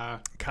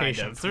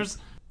patients. There's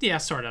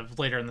sort of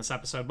later in this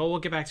episode, but we'll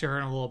get back to her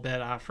in a little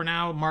bit. For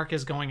now, Mark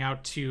is going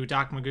out to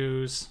Doc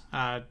Magoo's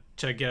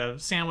to get a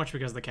sandwich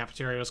because the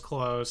cafeteria was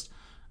closed.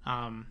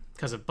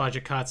 Because of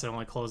budget cuts, it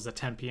only closed at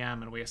 10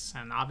 p.m.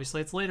 and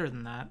obviously it's later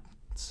than that.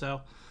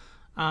 So,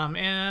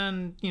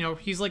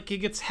 he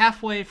gets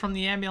halfway from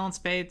the ambulance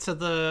bay to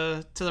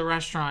the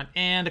restaurant,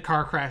 and a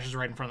car crashes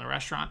right in front of the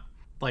restaurant.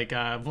 Like,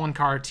 one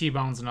car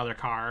T-bones another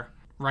car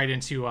right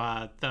into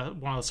one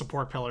of the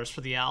support pillars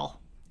for the L.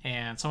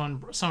 And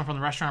someone from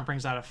the restaurant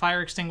brings out a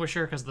fire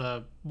extinguisher because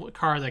the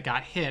car that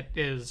got hit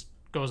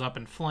goes up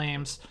in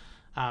flames.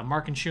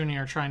 Mark and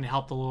Shuni are trying to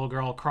help the little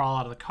girl crawl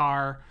out of the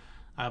car,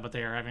 but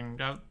they are having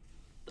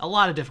a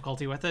lot of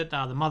difficulty with it.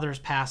 The mother's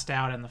passed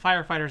out, and the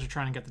firefighters are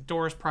trying to get the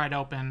doors pried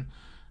open.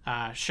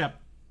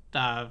 Shep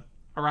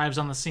arrives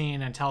on the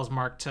scene and tells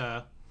Mark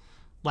to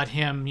let the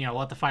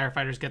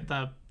firefighters get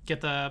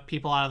the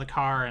people out of the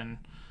car, and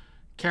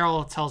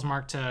Carol tells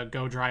Mark to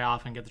go dry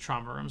off and get the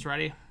trauma rooms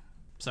ready.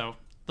 So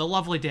the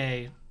lovely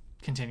day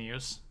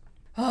continues.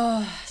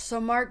 So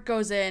Mark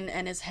goes in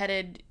and is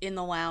headed in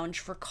the lounge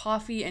for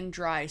coffee and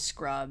dry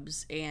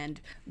scrubs,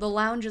 and the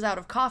lounge is out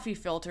of coffee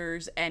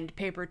filters and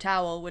paper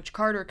towel, which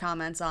Carter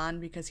comments on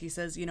because he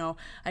says,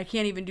 I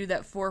can't even do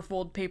that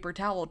 4-fold paper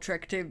towel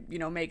trick to,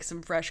 make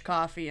some fresh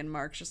coffee, and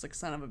Mark's just like,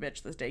 son of a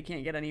bitch, this day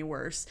can't get any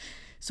worse.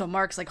 So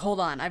Mark's like, hold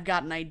on, I've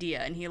got an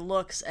idea, and he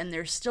looks, and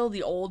there's still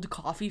the old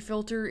coffee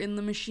filter in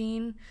the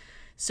machine.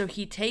 So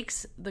he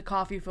takes the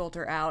coffee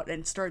filter out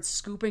and starts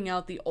scooping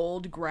out the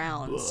old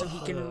grounds so he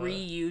can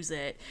reuse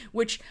it,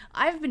 which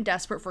I've been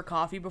desperate for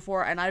coffee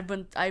before, and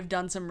I've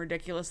done some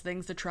ridiculous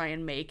things to try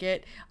and make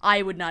it.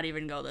 I would not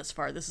even go this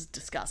far. This is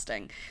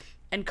disgusting.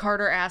 And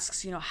Carter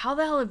asks, how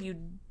the hell have you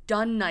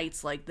done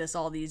nights like this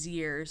all these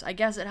years? I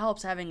guess it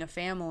helps having a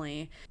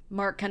family.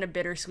 Mark kind of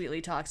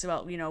bittersweetly talks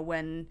about,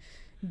 when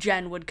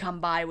Jen would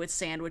come by with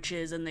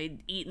sandwiches and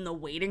they'd eat in the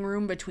waiting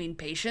room between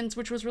patients,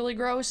 which was really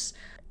gross.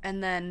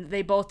 And then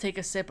they both take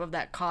a sip of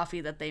that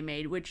coffee that they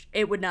made, which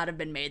it would not have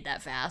been made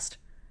that fast.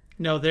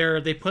 No,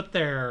 they put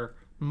their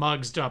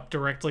mugs up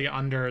directly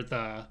under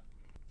the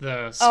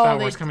spout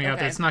where it's coming out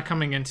there. It's not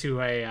coming into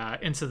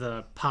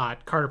the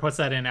pot. Carter puts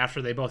that in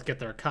after they both get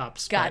their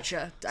cups.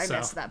 Gotcha. I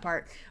missed that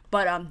part.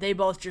 But they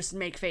both just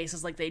make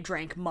faces like they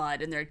drank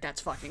mud, and they're like,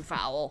 that's fucking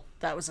foul.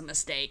 That was a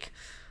mistake.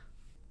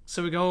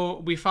 So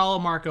we follow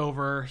Mark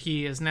over.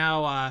 He is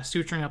now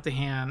suturing up the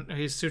hand.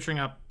 He's suturing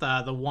up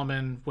the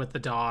woman with the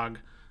dog.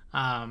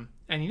 And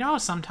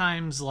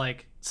sometimes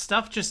like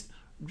stuff just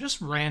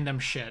random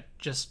shit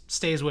just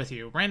stays with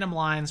you. Random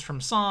lines from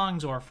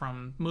songs or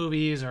from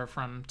movies or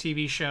from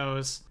TV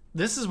shows.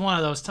 This is one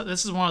of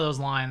those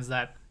lines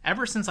that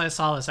ever since I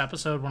saw this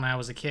episode when I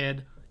was a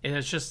kid, it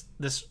is just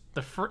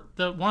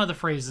one of the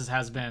phrases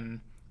has been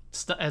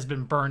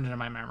burned into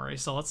my memory.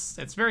 So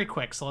it's very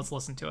quick. So let's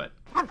listen to it.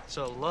 It's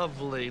a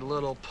lovely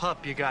little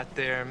pup you got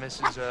there,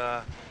 Ms.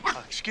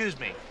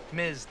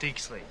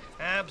 Deeksley.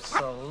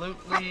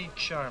 Absolutely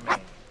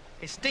charming.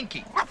 Hey,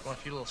 Stinky, want a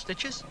few little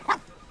stitches?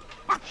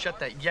 Shut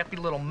that yappy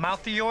little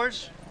mouth of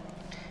yours.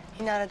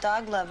 You're not a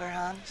dog lover,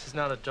 huh? This is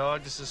not a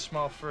dog. This is a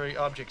small furry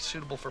object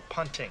suitable for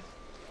punting.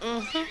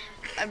 Mm-hmm.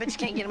 I bet you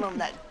can't get him over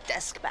that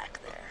desk back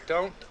there.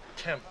 Don't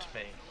tempt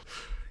me.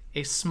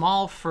 A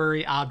small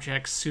furry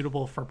object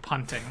suitable for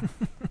punting.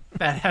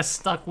 That has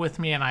stuck with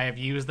me, and I have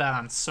used that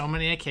on so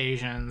many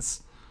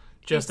occasions,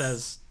 just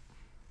as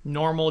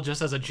normal,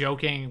 just as a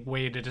joking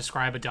way to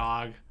describe a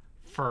dog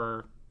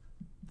for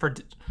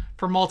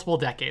multiple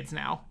decades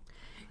now.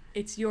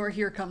 It's your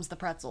 "here comes the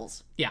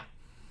pretzels." Yeah,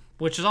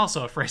 which is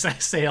also a phrase I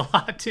say a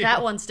lot too.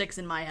 That one sticks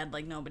in my head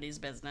like nobody's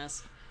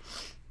business.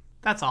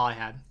 That's all I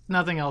had.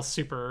 Nothing else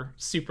super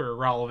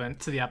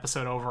relevant to the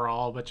episode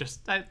overall, but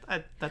just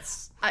I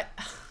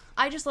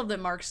just love that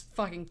Mark's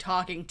fucking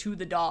talking to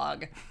the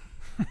dog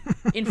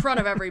in front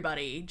of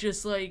everybody.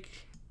 Just like,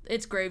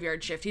 it's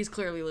graveyard shift. He's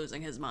clearly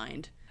losing his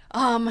mind.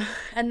 And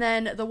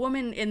then the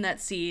woman in that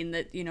scene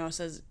that,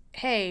 says,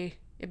 "Hey,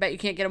 I bet you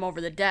can't get him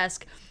over the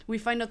desk." We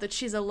find out that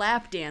she's a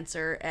lap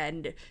dancer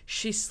and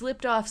she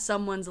slipped off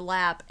someone's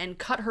lap and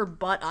cut her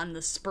butt on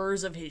the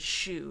spurs of his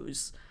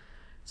shoes.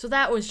 So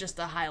that was just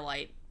a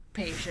highlight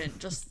patient.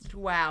 Just,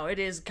 wow, it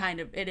is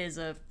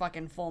a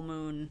fucking full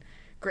moon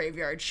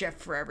graveyard shift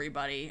for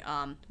everybody.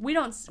 We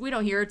don't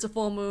hear it's a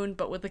full moon,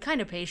 but with the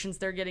kind of patients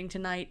they're getting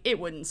tonight, it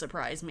wouldn't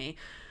surprise me.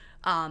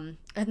 And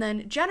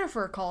then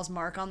Jennifer calls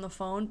Mark on the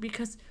phone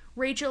because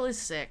Rachel is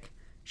sick.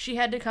 She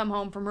had to come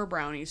home from her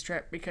brownies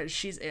trip because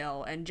she's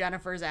ill, and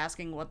Jennifer's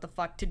asking what the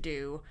fuck to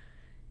do.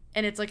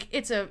 And it's like,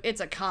 it's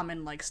a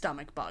common, like,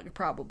 stomach bug,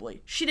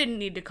 probably. She didn't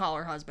need to call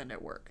her husband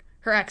at work.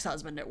 Her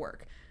ex-husband at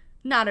work.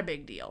 Not a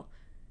big deal.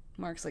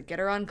 Mark's like, get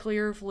her on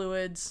clear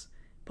fluids,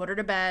 put her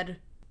to bed,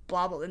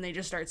 blah, blah, and they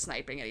just start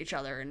sniping at each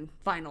other, and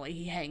finally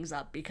he hangs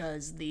up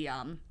because the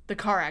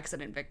car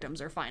accident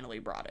victims are finally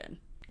brought in.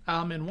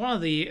 And one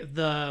of the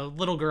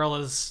little girl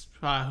is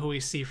who we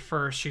see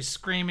first. She's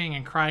screaming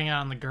and crying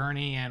out on the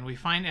gurney, and we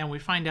find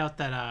out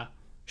that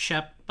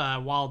Shep,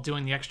 while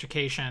doing the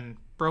extrication,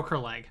 broke her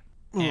leg.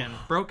 And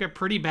broke it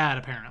pretty bad,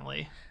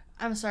 apparently.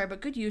 I'm sorry, but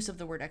good use of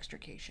the word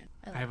extrication.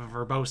 I have a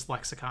verbose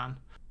lexicon.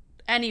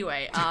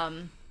 Anyway,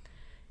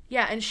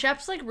 yeah, and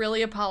Shep's like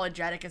really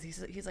apologetic as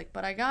he's like,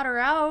 "But I got her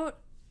out."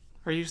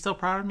 Are you still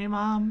proud of me,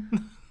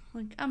 Mom?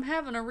 Like, I'm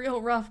having a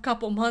real rough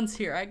couple months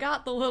here. I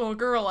got the little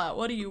girl out.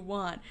 What do you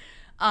want?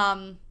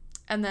 And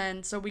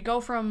then, so we go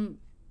from,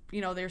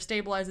 they're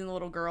stabilizing the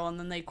little girl, and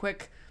then they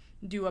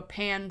do a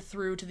pan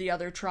through to the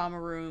other trauma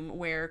room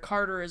where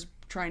Carter is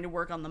trying to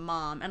work on the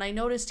mom. And I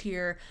noticed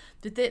here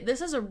that this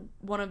is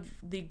one of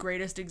the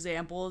greatest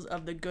examples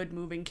of the good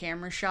moving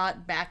camera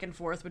shot back and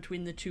forth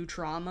between the two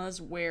traumas,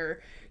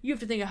 where you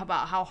have to think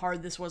about how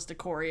hard this was to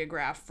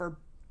choreograph for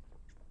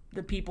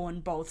the people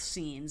in both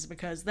scenes,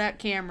 because that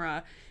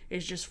camera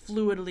is just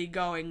fluidly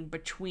going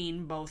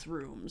between both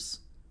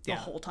rooms the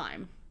whole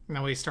time.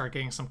 Now we start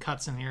getting some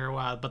cuts in here,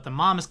 but the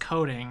mom is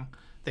coding.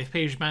 They've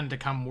paged men to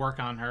come work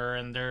on her,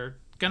 and they're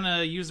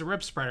gonna use a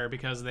rib spreader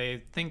because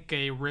they think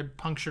a rib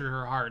punctured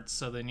her heart,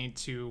 so they need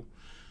to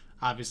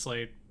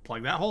obviously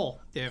plug that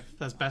hole if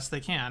as best they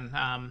can,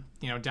 down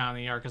in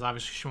the ER, because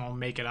obviously she won't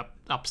make it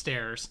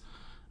upstairs.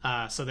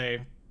 So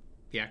they,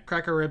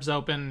 crack her ribs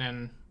open,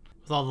 and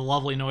with all the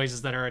lovely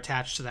noises that are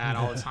attached to that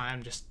all the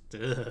time, just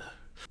ugh.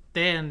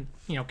 Then,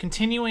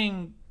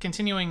 continuing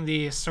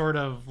the sort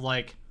of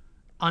like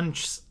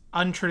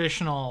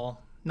non-traditional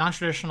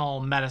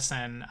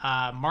medicine,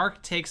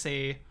 Mark takes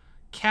a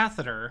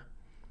catheter,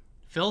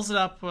 fills it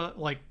up,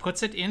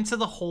 puts it into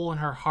the hole in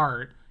her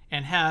heart,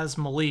 and has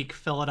Malik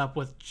fill it up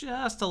with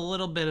just a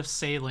little bit of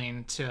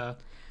saline to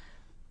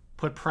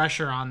put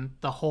pressure on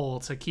the hole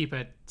to keep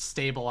it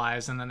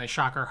stabilized, and then they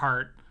shock her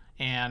heart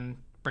and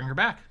bring her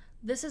back.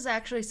 This is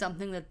actually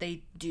something that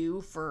they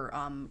do for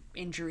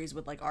injuries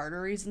with like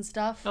arteries and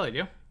stuff. Oh, they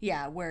do?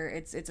 Yeah, where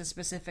it's a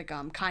specific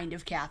kind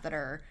of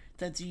catheter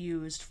that's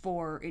used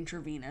for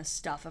intravenous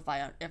stuff, if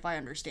I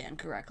understand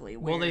correctly.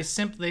 Well, they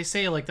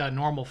say like the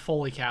normal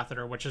Foley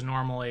catheter, which is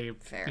normally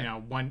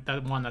one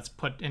that's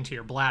put into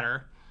your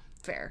bladder.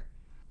 Fair.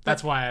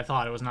 That's why I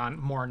thought it was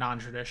more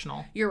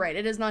non-traditional. You're right.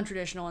 It is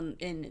non-traditional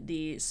in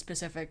the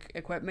specific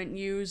equipment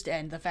used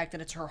and the fact that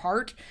it's her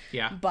heart.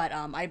 Yeah. But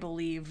I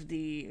believe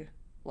the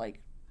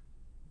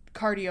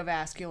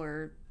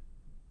cardiovascular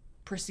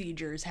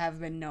procedures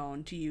have been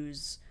known to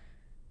use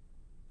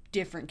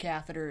different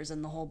catheters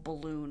and the whole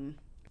balloon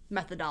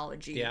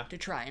methodology to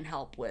try and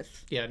help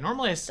with. Yeah,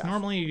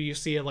 normally you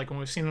see it like when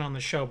we've seen it on the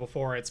show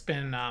before. It's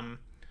been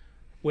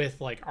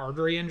with like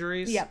artery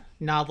injuries,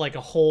 not like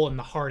a hole in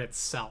the heart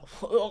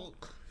itself.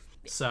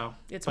 So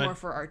it's more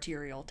for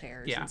arterial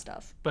tears and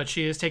stuff. But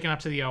she is taken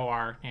up to the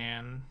OR,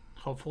 and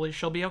hopefully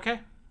she'll be okay.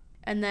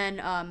 And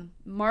then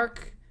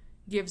Mark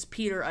gives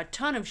Peter a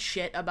ton of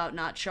shit about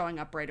not showing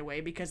up right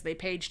away because they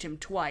paged him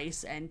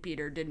twice and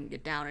Peter didn't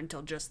get down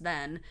until just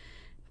then.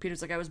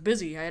 Peter's like, I was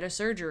busy, I had a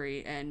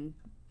surgery, and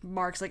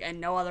Mark's like,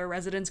 and no other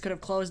residents could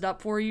have closed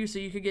up for you so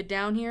you could get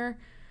down here.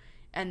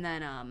 And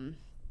then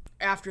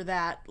after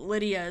that,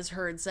 Lydia is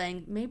heard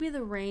saying, maybe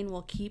the rain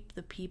will keep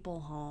the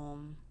people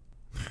home.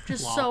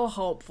 Just so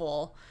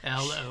hopeful.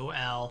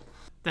 LOL.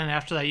 Then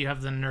after that you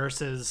have the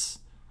nurses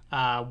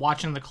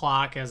watching the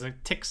clock as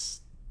it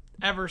ticks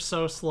ever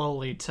so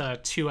slowly to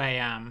 2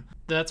 a.m.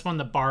 That's when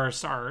the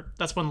bars are.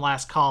 That's when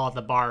last call at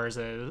the bars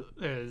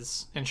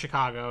is in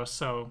Chicago.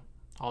 So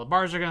all the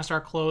bars are gonna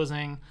start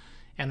closing,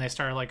 and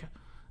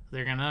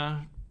they're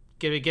gonna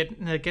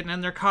getting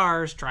in their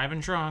cars, driving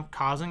drunk,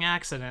 causing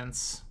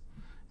accidents.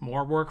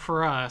 More work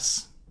for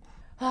us.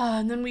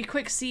 And then we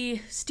quick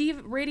see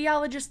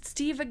radiologist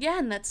Steve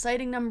again. That's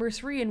sighting number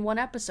 3 in one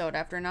episode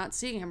after not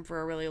seeing him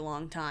for a really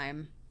long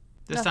time.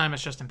 This time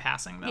it's just in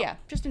passing, though. Yeah,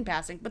 just in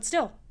passing. But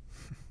still,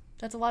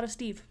 that's a lot of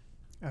Steve.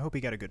 I hope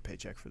he got a good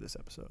paycheck for this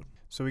episode.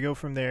 So we go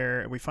from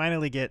there. We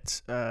finally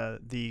get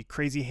the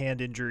crazy hand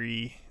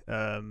injury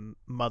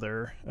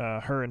mother.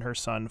 Her and her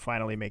son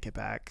finally make it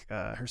back.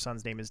 Her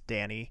son's name is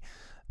Danny.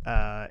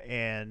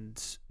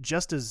 And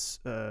just as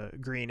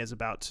Green is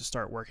about to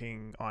start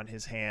working on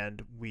his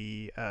hand,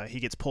 he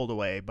gets pulled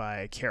away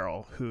by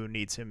Carol, who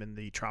needs him in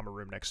the trauma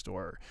room next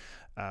door.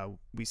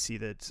 We see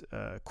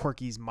that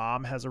Corky's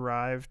mom has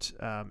arrived,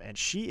 and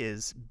she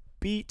is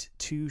beat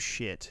to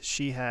shit.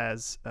 She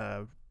has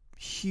a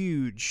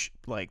huge,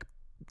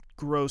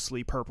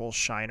 grossly purple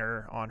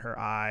shiner on her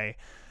eye.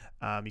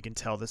 You can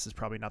tell this is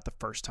probably not the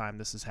first time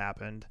this has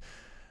happened.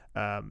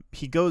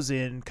 He goes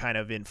in kind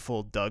of in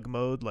full Doug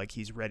mode, like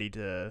he's ready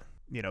to,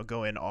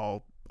 go in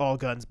all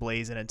guns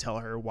blazing and tell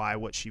her why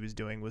what she was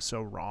doing was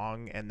so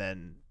wrong. And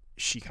then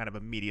she kind of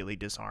immediately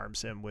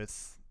disarms him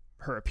with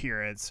her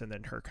appearance and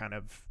then her kind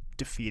of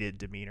defeated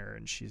demeanor.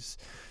 And she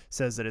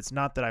says that it's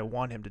not that I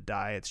want him to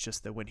die. It's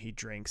just that when he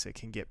drinks, it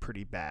can get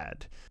pretty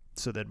bad.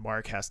 So then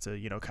Mark has to,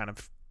 kind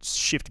of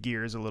shift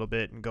gears a little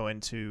bit and go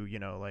into,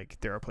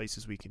 there are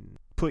places we can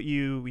put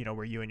you,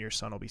 where you and your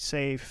son will be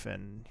safe.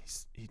 And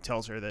he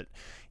tells her that,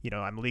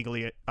 I'm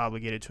legally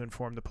obligated to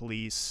inform the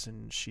police.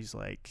 And she's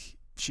like,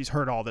 she's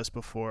heard all this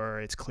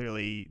before. It's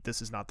clearly,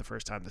 this is not the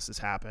first time this has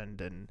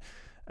happened. And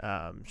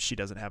she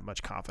doesn't have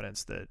much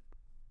confidence that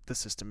the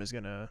system is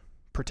going to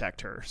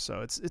protect her.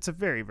 So it's a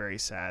very, very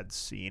sad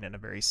scene and a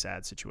very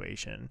sad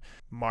situation.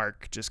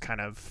 Mark just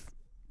kind of,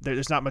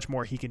 there's not much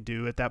more he can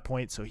do at that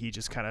point, so he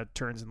just kind of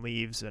turns and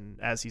leaves, and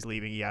as he's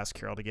leaving, he asks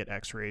Carol to get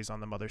x-rays on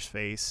the mother's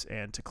face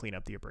and to clean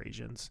up the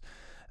abrasions.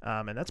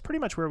 And that's pretty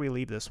much where we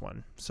leave this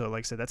one. So like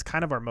I said, that's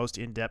kind of our most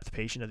in-depth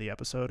patient of the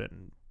episode,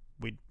 and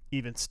we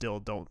even still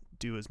don't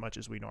do as much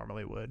as we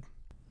normally would.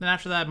 Then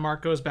after that,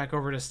 Mark goes back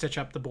over to stitch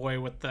up the boy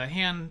with the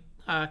hand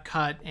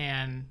cut,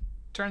 and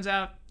turns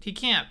out he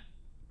can't,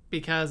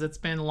 because it's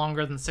been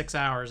longer than 6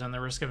 hours and the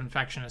risk of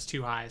infection is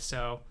too high.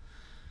 So,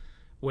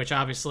 which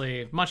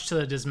obviously, much to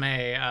the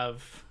dismay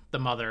of the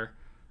mother,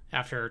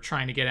 after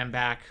trying to get him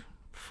back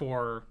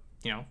for,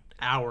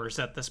 hours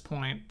at this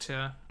point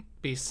to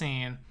be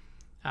seen.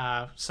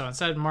 So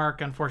instead, Mark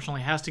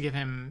unfortunately has to give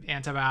him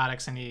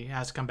antibiotics, and he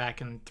has to come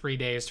back in 3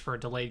 days for a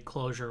delayed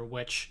closure,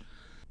 which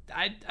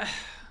he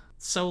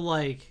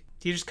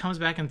just comes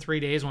back in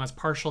 3 days when it's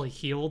partially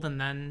healed, and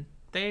then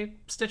they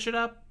stitch it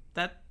up.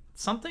 That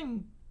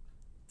something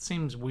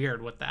seems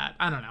weird with that.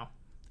 I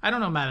don't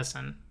know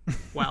medicine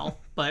well,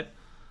 but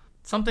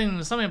something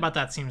about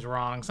that seems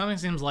wrong. Something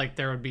seems like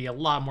there would be a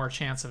lot more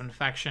chance of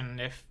infection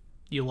if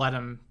you let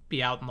him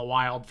be out in the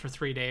wild for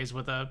 3 days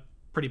with a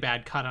pretty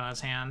bad cut on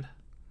his hand.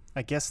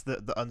 I guess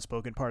the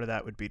unspoken part of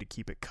that would be to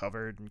keep it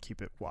covered and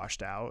keep it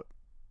washed out.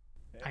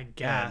 I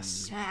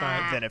guess.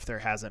 But then if there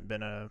hasn't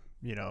been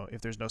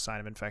if there's no sign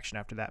of infection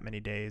after that many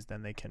days,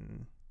 then they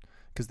can,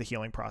 because the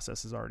healing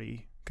process is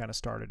already kind of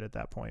started at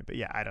that point. But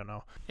yeah, I don't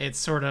know. It's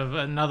sort of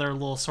another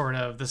little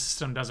the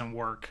system doesn't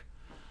work,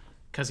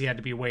 because he had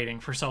to be waiting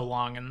for so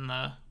long in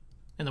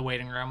the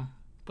waiting room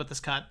with this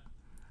cut.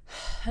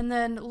 And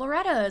then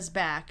Loretta is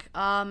back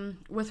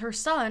with her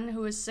son,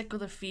 who is sick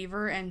with a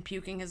fever and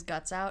puking his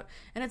guts out.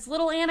 And it's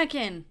little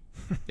Anakin.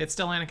 It's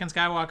still Anakin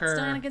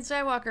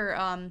Skywalker.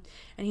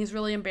 And he's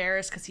really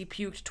embarrassed because he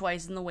puked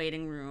twice in the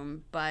waiting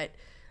room. But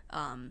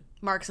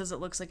Mark says it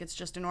looks like it's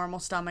just a normal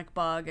stomach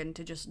bug, and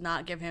to just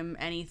not give him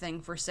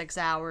anything for 6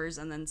 hours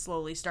and then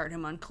slowly start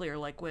him on clear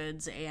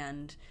liquids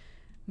and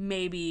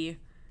maybe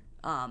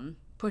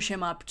push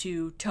him up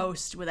to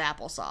toast with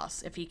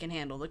applesauce if he can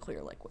handle the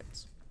clear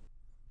liquids.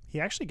 He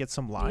actually gets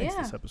some lines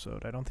this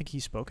episode. I don't think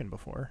he's spoken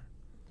before.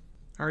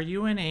 Are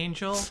you an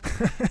angel?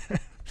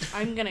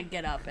 I'm gonna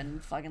get up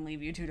and fucking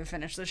leave you two to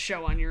finish this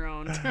show on your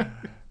own.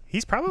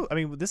 He's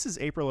probably, this is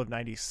April of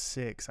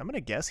 96. I'm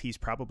gonna guess he's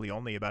probably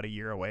only about a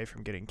year away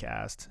from getting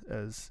cast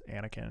as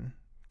Anakin.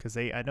 Because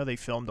I know they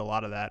filmed a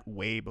lot of that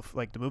way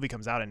before, the movie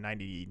comes out in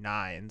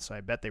 99, so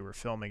I bet they were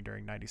filming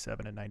during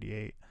 97 and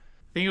 98.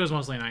 I think it was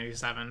mostly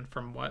 97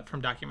 from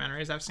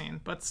documentaries I've seen,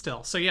 but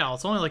still. So yeah,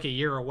 it's only a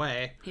year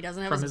away. He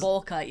doesn't have his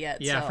bowl cut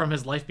yet. Yeah, from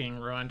his life being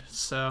ruined.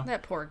 So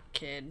that poor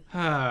kid.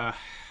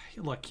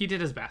 Look, he did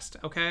his best,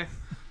 okay?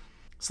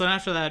 So then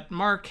after that,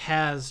 Mark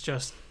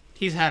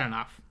he's had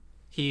enough.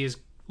 He's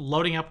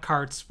loading up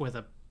carts with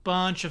a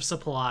bunch of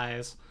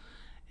supplies,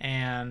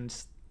 and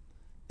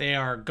they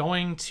are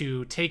going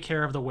to take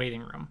care of the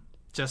waiting room,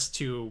 just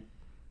to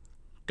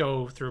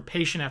go through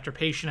patient after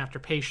patient after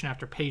patient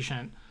after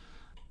patient.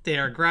 They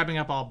are grabbing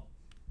up all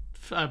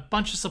a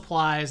bunch of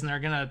supplies, and they're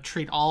going to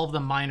treat all of the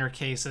minor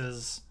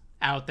cases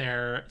out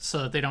there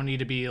so that they don't need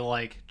to be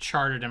like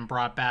charted and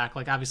brought back.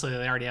 Like obviously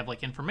they already have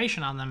like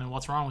information on them and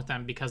what's wrong with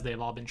them because they've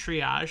all been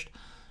triaged,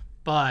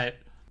 but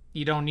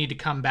you don't need to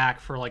come back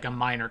for like a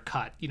minor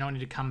cut. You don't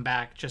need to come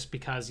back just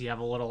because you're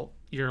a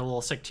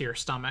little sick to your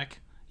stomach.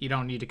 You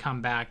don't need to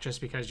come back just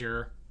because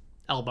your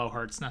elbow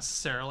hurts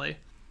necessarily.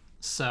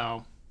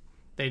 So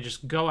they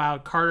just go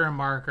out. Carter and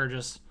Mark are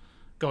just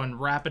going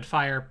rapid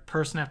fire,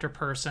 person after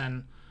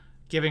person,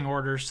 giving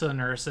orders to the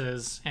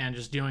nurses and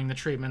just doing the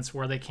treatments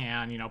where they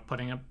can,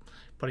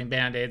 putting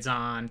Band-Aids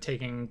on,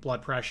 taking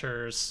blood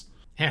pressures.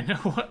 And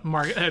one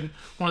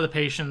of the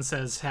patients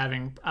is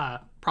having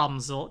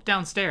problems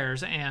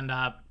downstairs, and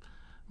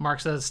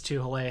Mark says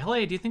to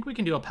Haley, do you think we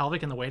can do a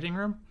pelvic in the waiting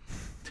room?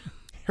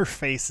 Her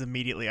face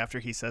immediately after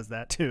he says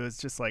that, too, is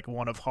just like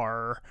one of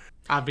horror.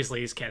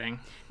 Obviously, he's kidding.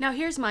 Now,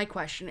 here's my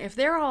question. If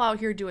they're all out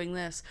here doing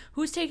this,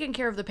 who's taking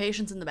care of the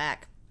patients in the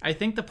back? I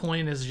think the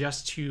point is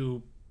just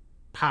to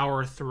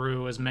power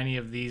through as many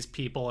of these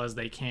people as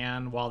they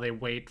can while they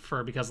wait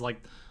because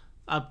like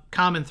a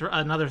common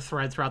another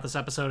thread throughout this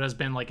episode has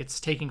been like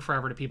it's taking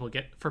forever to people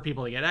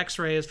to get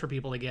x-rays, for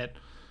people to get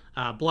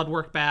blood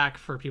work back,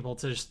 for people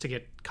to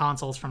get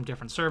consults from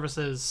different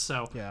services.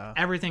 So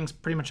everything's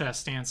pretty much at a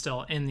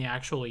standstill in the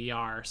actual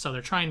ER. So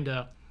they're trying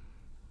to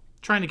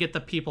get the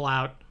people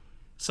out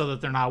so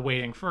that they're not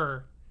waiting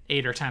for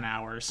 8 or 10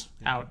 hours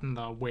out in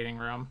the waiting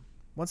room.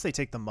 Once they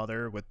take the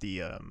mother with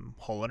the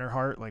hole in her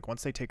heart, like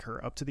once they take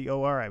her up to the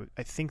OR,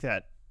 I think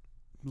that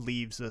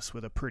leaves us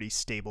with a pretty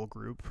stable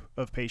group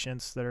of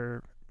patients that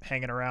are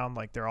hanging around.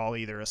 Like they're all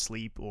either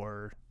asleep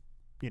or,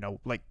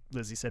 like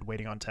Lizzie said,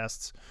 waiting on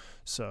tests.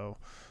 So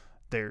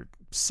they're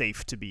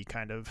safe to be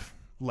kind of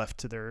left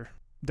to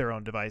their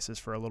own devices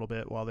for a little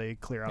bit while they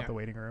clear out the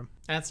waiting room.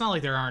 And it's not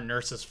like there aren't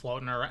nurses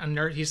floating around.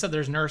 He said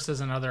there's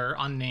nurses and other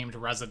unnamed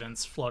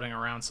residents floating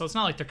around. So it's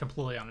not like they're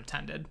completely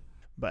unattended.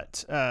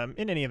 But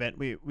in any event,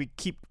 we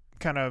keep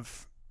kind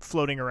of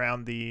floating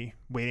around the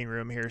waiting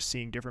room here,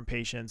 seeing different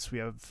patients. We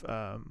have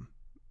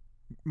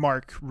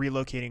Mark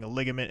relocating a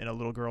ligament in a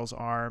little girl's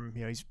arm.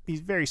 He's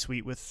very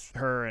sweet with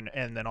her,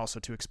 and then also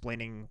to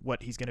explaining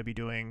what he's going to be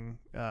doing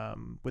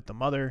with the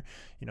mother.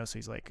 So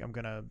he's like, I'm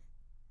going to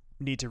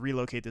need to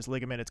relocate this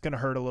ligament. It's going to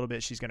hurt a little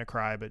bit. She's going to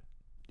cry, but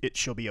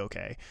she'll be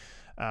okay.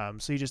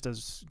 So he just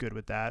does good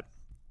with that.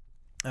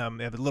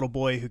 We have a little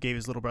boy who gave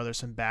his little brother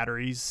some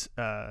batteries.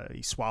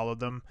 He swallowed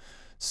them.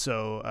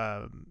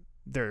 So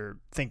they're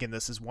thinking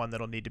this is one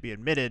that'll need to be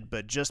admitted.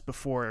 But just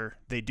before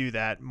they do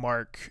that,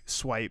 Mark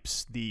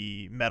swipes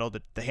the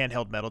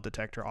handheld metal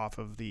detector off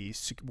of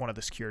one of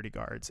the security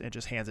guards and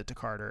just hands it to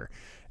Carter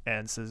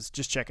and says,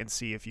 just check and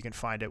see if you can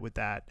find it with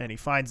that. And he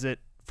finds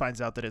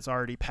out that it's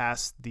already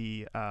past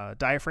the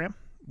diaphragm,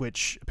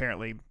 which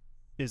apparently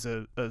is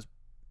a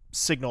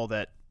signal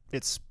that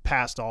it's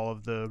past all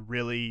of the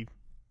really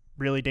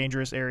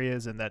dangerous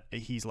areas, and that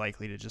he's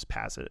likely to just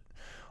pass it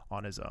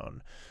on his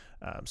own.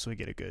 So we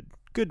get a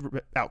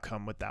good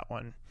outcome with that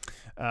one.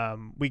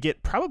 We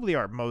get probably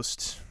our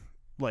most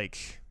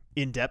like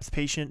in-depth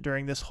patient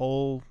during this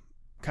whole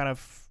kind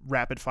of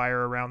rapid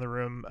fire around the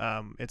room.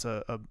 It's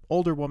a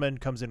older woman,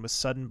 comes in with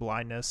sudden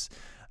blindness.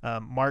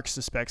 Mark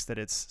suspects that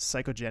it's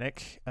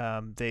psychogenic.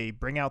 They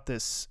bring out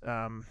this,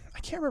 I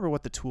can't remember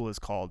what the tool is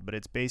called, but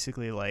it's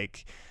basically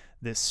like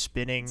this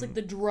spinning. It's like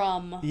the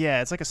drum.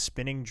 Yeah, it's like a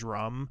spinning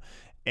drum,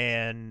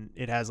 and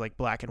it has like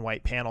black and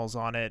white panels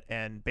on it.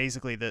 And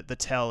basically the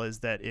tell is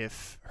that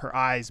if her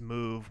eyes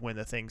move when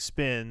the thing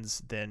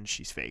spins, then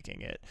she's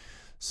faking it.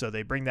 So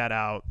they bring that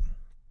out.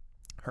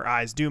 Her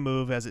eyes do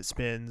move as it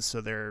spins, so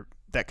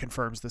that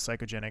confirms the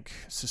psychogenic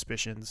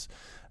suspicions.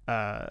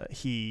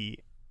 He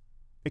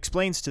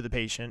explains to the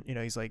patient,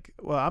 he's like,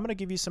 well, I'm going to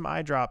give you some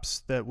eye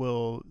drops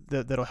that'll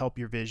help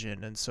your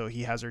vision. And so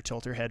he has her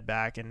tilt her head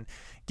back and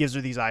gives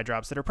her these eye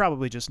drops that are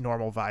probably just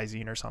normal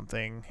Visine or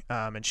something.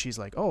 And she's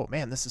like, oh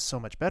man, this is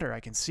so much better. I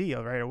can see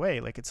right away.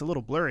 Like it's a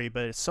little blurry,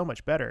 but it's so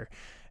much better.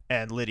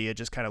 And Lydia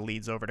just kind of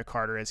leads over to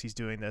Carter as he's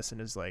doing this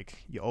and is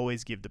like, you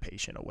always give the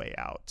patient a way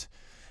out.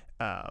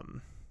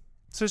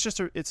 So it's just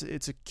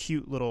it's a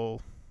cute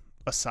little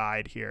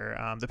aside here.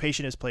 The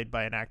patient is played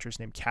by an actress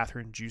named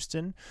Catherine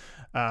Justin,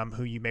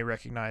 who you may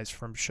recognize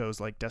from shows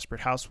like Desperate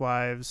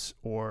Housewives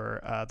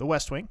or The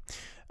West Wing,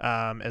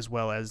 as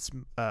well as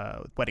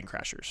Wedding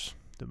Crashers,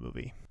 the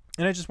movie.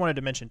 And I just wanted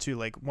to mention too,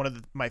 like one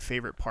of my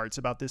favorite parts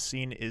about this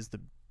scene is the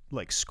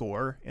like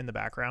score in the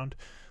background.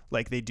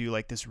 Like they do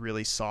like this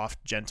really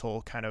soft,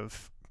 gentle kind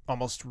of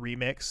almost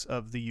remix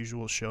of the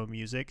usual show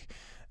music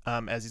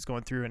as he's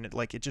going through, and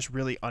it just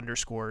really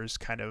underscores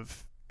kind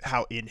of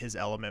how in his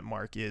element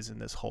Mark is in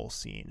this whole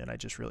scene, and I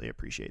just really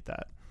appreciate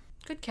that.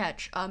 Good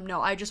catch.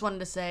 No, I just wanted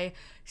to say,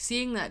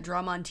 seeing that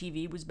drum on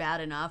TV was bad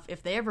enough.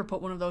 If they ever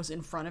put one of those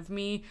in front of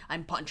me,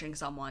 I'm punching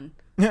someone.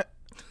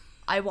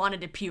 I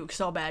wanted to puke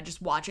so bad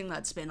just watching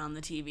that spin on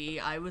the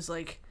TV. I was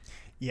like,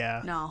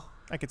 yeah, no.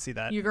 I could see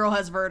that. Your girl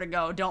has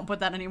vertigo. Don't put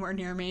that anywhere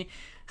near me.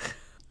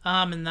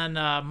 And then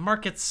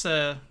Mark gets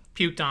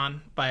puked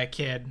on by a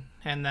kid,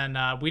 and then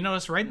we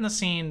notice right in the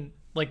scene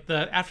like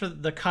after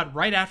the cut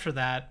right after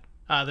that,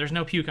 there's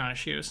no puke on his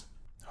shoes.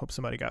 Hope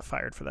somebody got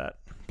fired for that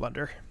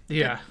blunder.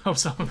 Yeah, hope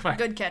someone fired.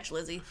 Good catch,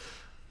 Lizzie.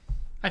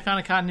 I found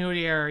a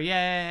continuity error.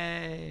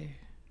 Yay!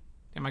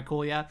 Am I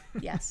cool yet?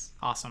 Yes.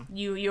 Awesome.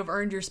 You have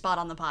earned your spot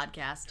on the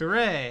podcast.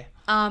 Hooray!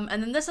 And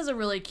then this is a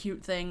really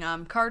cute thing.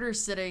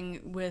 Carter's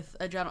sitting with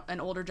an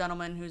older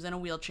gentleman who's in a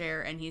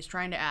wheelchair, and he's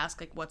trying to ask,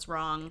 like, what's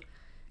wrong?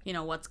 You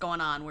know, what's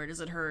going on? Where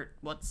does it hurt?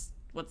 What's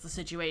the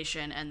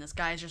situation? And this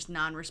guy's just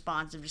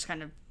non-responsive, just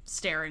kind of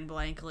staring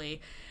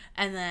blankly.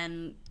 And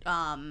then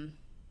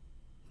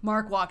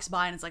Mark walks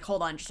by and is like,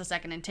 hold on just a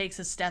second, and takes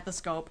his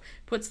stethoscope,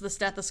 puts the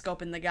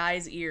stethoscope in the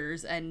guy's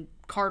ears, and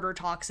Carter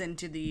talks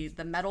into the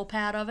metal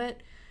pad of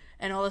it,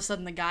 and all of a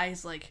sudden the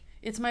guy's like,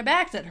 it's my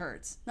back that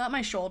hurts, not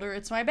my shoulder,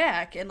 it's my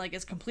back, and like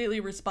is completely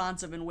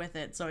responsive and with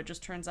it. So it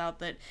just turns out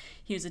that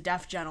he was a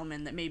deaf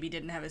gentleman that maybe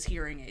didn't have his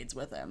hearing aids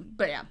with him.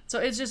 But yeah, so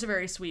it's just a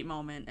very sweet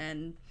moment,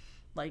 and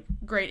like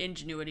great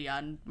ingenuity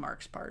on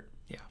Mark's part.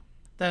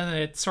 Then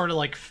it sort of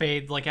like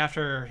fades, like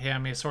after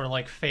him, it sort of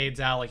like fades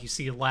out. Like you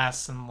see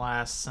less and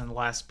less and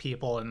less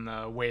people in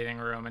the waiting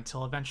room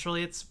until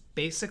eventually it's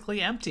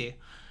basically empty.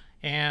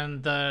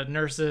 And the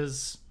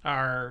nurses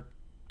are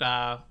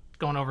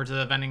going over to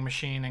the vending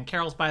machine, and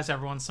Carol buys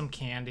everyone some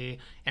candy.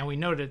 And we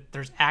noted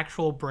there's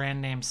actual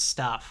brand name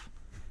stuff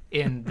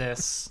in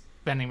this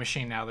vending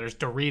machine now. There's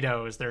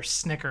Doritos, there's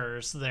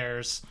Snickers,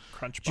 there's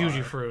Crunch Bar.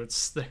 Juju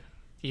Fruits.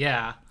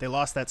 Yeah. They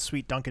lost that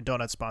sweet Dunkin'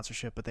 Donuts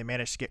sponsorship, but they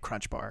managed to get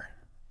Crunch Bar.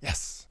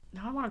 Yes.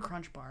 Now I want a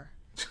Crunch Bar.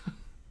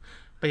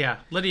 But yeah,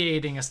 Lydia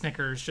eating a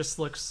Snickers just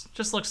looks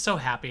so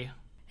happy.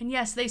 And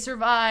yes, they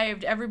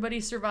survived. Everybody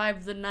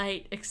survived the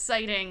night.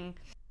 Exciting.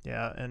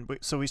 Yeah, and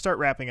so we start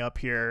wrapping up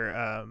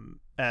here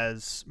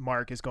as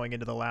Mark is going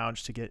into the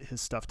lounge to get his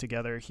stuff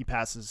together. He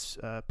passes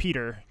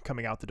Peter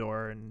coming out the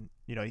door, and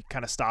he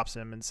kind of stops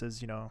him and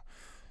says,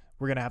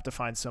 we're gonna have to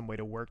find some way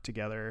to work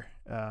together,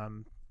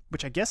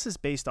 which I guess is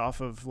based off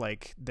of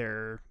like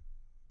their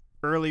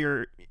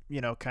earlier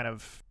kind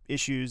of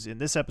issues in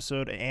this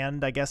episode,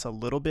 and I guess a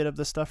little bit of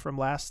the stuff from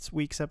last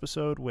week's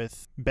episode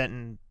with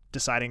Benton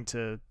deciding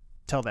to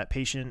tell that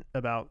patient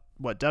about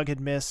what Doug had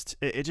missed.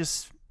 It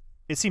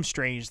seems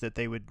strange that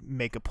they would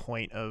make a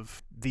point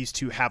of these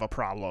two have a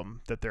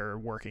problem that they're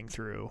working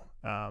through.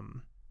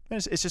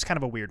 It's just kind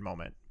of a weird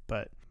moment,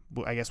 but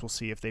I guess we'll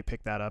see if they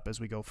pick that up as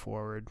we go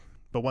forward.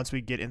 But once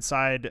we get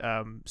inside,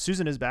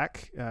 Susan is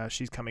back.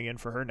 She's coming in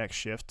for her next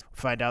shift.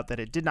 Find out that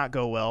it did not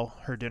go well,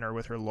 her dinner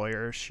with her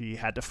lawyer. She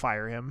had to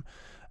fire him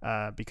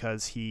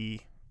because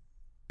he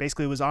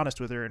basically was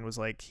honest with her and was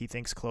like, he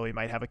thinks Chloe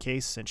might have a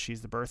case since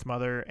she's the birth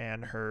mother,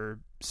 and her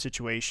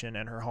situation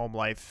and her home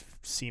life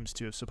seems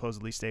to have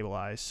supposedly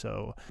stabilized.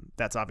 So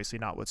that's obviously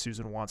not what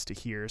Susan wants to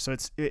hear. So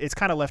it's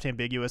kind of left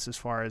ambiguous as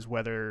far as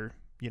whether,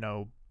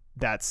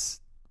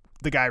 that's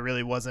the guy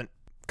really wasn't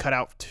cut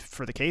out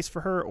for the case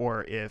for her,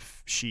 or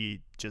if she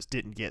just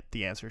didn't get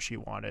the answer she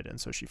wanted and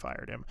so she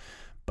fired him.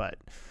 But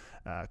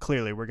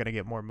clearly we're going to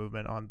get more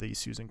movement on the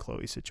Susan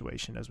Chloe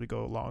situation as we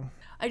go along.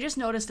 I just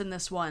noticed in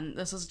this one,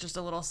 this is just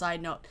a little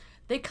side note,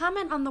 they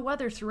comment on the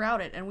weather throughout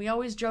it, and we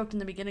always joked in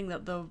the beginning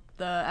that the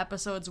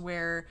episodes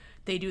where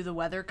they do the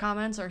weather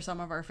comments are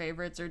some of our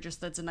favorites, or just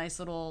that's a nice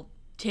little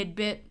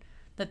tidbit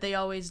that they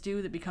always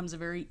do that becomes a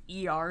very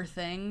ER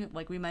thing,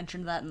 like we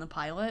mentioned that in the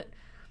pilot.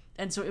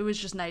 And so it was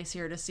just nice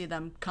here to see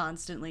them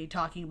constantly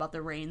talking about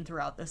the rain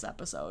throughout this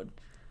episode.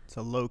 It's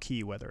a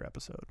low-key weather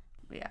episode.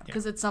 Yeah,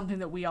 because it's something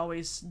that we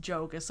always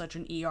joke is such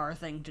an ER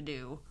thing to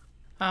do.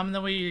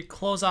 Then we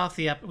close out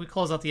the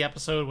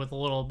episode with a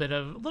little bit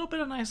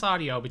of nice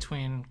audio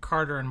between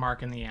Carter and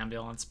Mark in the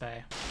ambulance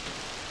bay.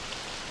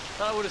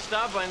 Thought I would have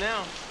stopped by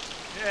now.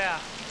 Yeah.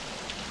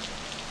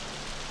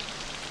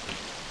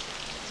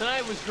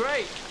 Tonight was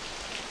great.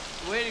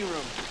 The waiting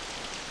room.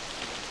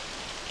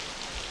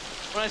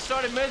 When I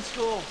started med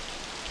school,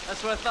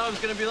 that's what I thought it was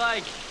going to be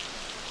like.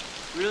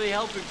 Really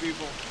helping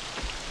people.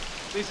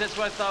 At least that's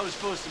what I thought it was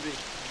supposed to be.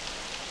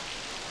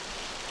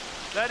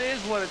 That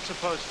is what it's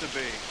supposed to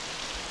be.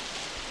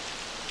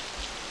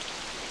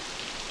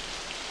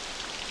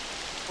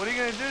 What are you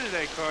going to do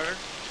today, Carter?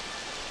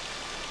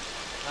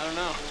 I don't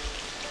know.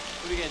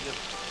 What are you going to do?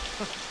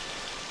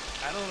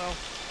 I don't know.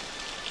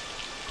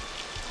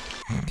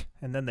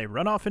 And then they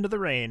run off into the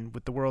rain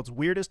with the world's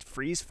weirdest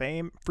freeze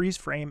frame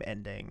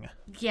ending.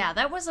 Yeah,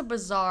 that was a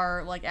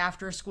bizarre, like,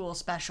 after-school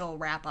special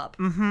wrap-up.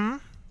 Mm-hmm.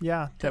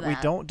 Yeah, that we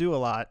don't do a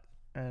lot.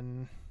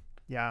 And,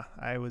 yeah,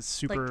 I was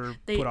super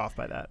put off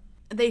by that.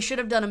 They should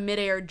have done a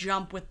mid-air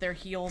jump with their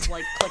heels,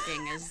 like,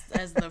 clicking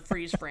as the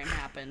freeze frame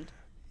happened.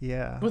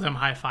 Yeah. With them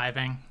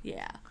high-fiving.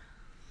 Yeah.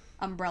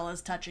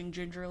 Umbrellas touching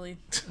gingerly.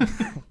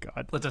 Oh,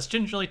 God. Let us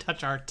gingerly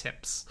touch our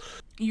tips.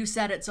 You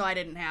said it, so I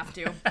didn't have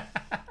to.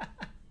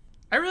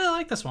 I really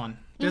like this one.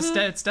 Mm-hmm.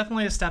 It's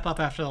definitely a step up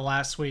after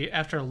last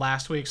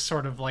week's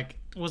sort of like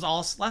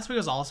last week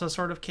was also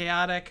sort of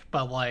chaotic,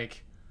 but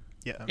like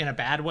in a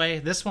bad way.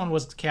 This one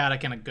was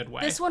chaotic in a good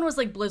way. This one was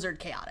like Blizzard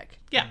chaotic.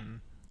 Yeah.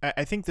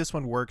 I think this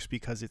one works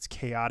because it's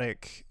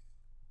chaotic,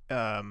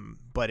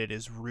 but it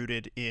is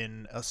rooted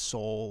in a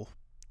soul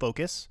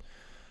focus.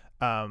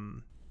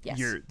 Yes.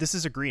 This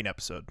is a Green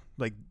episode.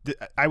 Like,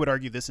 I would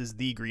argue this is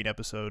the Green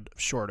episode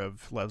short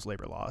of Love's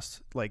Labor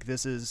Lost. Like,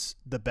 this is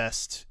the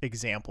best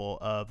example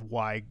of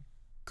why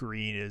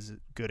Green is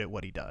good at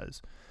what he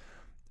does.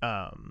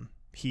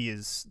 He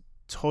is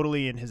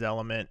totally in his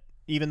element,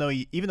 even though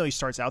he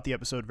starts out the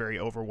episode very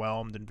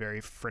overwhelmed and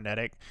very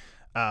frenetic.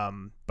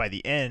 By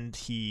the end,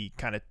 he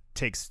kind of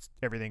takes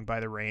everything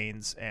by the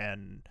reins,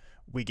 and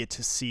we get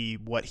to see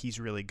what he's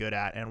really good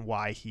at and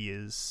why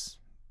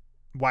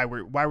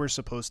we're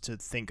supposed to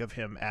think of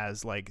him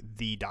as like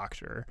the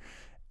doctor.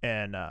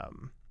 And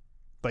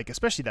like,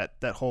 especially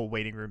that whole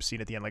waiting room scene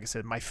at the end. Like I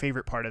said, my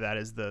favorite part of that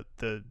is the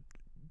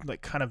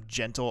like kind of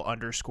gentle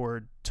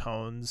underscored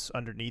tones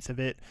underneath of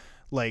it.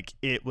 Like,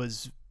 it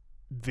was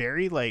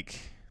very, like,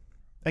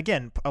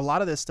 again, a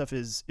lot of this stuff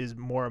is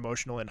more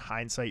emotional in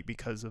hindsight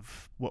because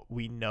of what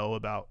we know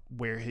about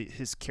where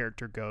his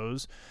character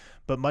goes.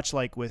 But much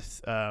like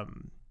with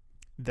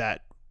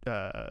that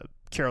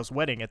Carol's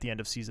wedding at the end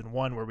of season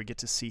 1, where we get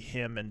to see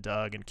him and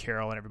Doug and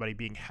Carol and everybody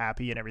being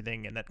happy and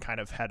everything, and that kind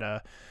of had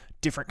a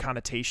different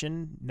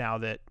connotation now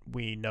that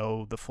we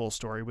know the full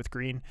story with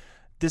Green.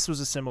 This was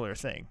a similar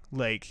thing.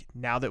 Like,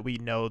 now that we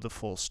know the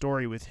full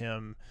story with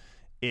him,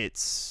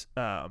 it's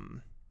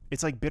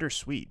like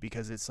bittersweet,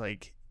 because it's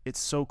like, it's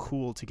so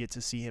cool to get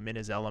to see him in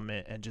his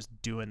element and just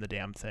doing the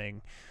damn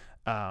thing.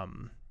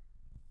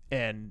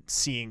 And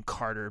seeing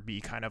Carter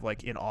be kind of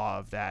like in awe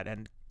of that,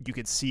 and you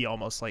could see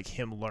almost like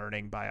him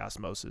learning by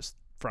osmosis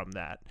from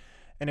that.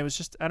 And it was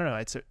just, I don't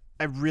know,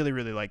 I really,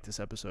 really like this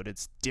episode.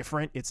 It's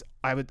different.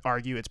 I would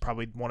argue it's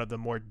probably one of the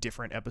more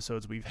different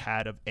episodes we've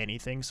had of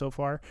anything so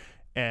far,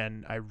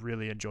 and I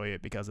really enjoy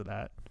it because of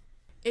that.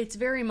 It's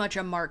very much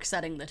a Mark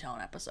setting the tone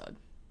episode.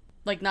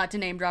 Like, not to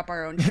name drop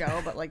our own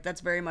show, but like,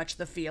 that's very much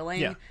the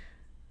feeling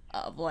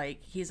of like,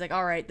 he's like,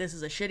 all right, this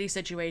is a shitty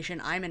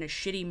situation. I'm in a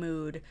shitty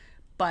mood,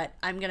 but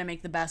I'm going to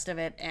make the best of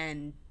it,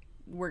 and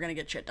we're going to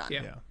get shit done.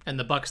 Yeah. And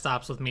the buck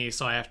stops with me,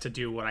 so I have to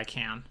do what I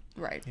can.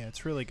 Right. Yeah,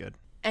 it's really good.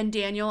 And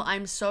Daniel,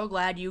 I'm so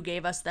glad you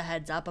gave us the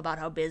heads up about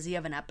how busy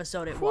of an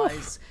episode it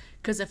was.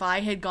 Because if I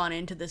had gone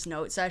into this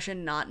note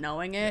session not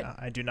knowing it... Yeah,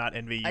 I do not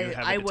envy you having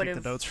to take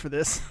the notes for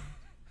this.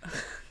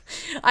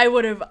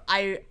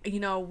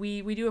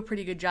 We do a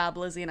pretty good job,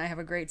 Lizzie and I have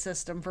a great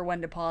system for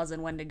when to pause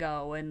and when to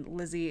go, and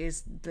Lizzie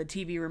is the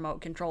TV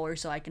remote controller,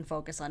 so I can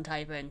focus on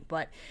typing.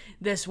 But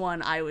this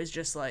one, I was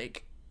just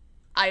like,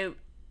 I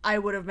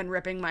would have been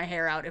ripping my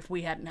hair out if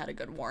we hadn't had a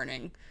good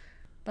warning.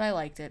 But I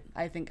liked it.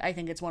 I think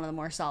it's one of the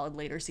more solid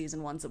later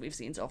season ones that we've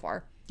seen so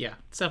far. Yeah,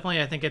 it's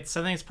definitely. I think it's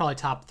probably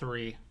top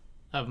 3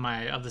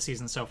 of the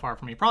season so far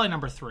for me. Probably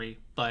number 3,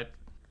 but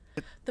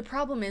the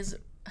problem is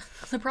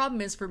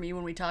for me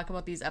when we talk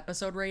about these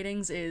episode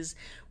ratings is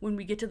when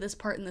we get to this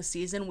part in the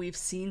season, we've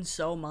seen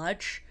so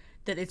much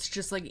that it's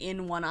just like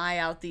in one eye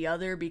out the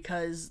other,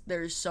 because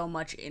there's so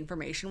much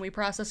information we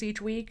process each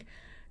week.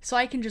 So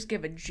I can just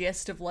give a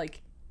gist of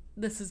like,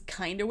 this is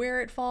kind of where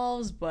it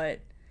falls,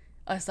 but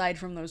aside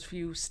from those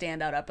few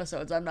standout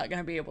episodes, I'm not going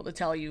to be able to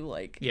tell you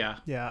like... Yeah.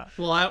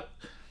 Well,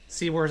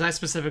 whereas I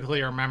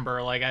specifically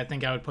remember, like, I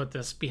think I would put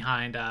this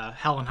behind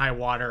Hell and High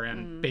Water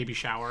and Baby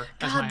Shower.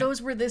 God,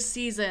 those were this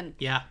season.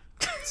 Yeah.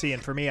 See,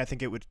 and for me, I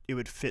think it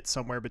would fit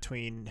somewhere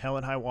between Hell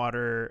and High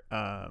Water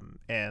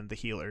and The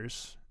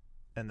Healers,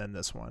 and then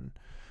this one,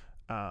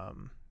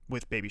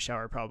 with Baby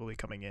Shower probably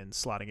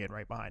slotting in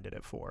right behind it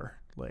at 4.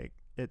 Like,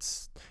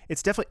 it's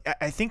definitely,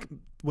 I think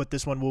what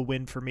this one will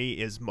win for me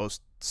is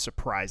most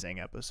surprising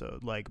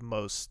episode, like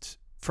most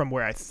from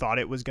where I thought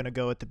it was going to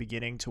go at the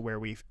beginning to where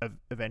we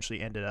eventually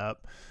ended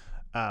up.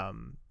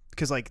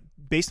 Because like,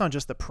 based on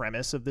just the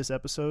premise of this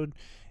episode,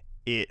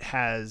 it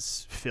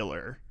has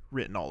filler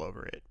written all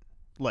over it.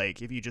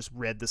 Like, if you just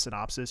read the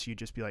synopsis, you'd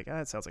just be like,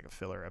 it sounds like a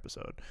filler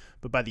episode.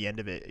 But by the end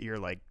of it, you're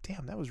like,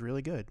 damn, that was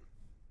really good.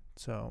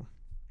 So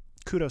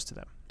kudos to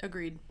them.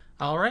 Agreed.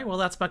 All right, well,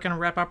 that's about going to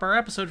wrap up our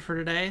episode for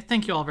today.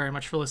 Thank you all very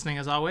much for listening,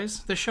 as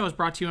always. This show is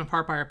brought to you in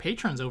part by our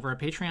patrons over at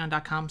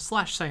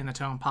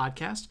patreon.com/SettingTheTone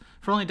podcast.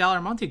 For only $1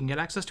 a month, you can get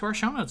access to our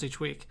show notes each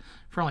week.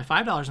 For only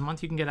 $5 a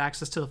month, you can get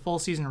access to the full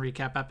season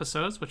recap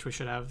episodes, which we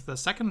should have the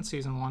second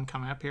season one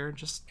coming up here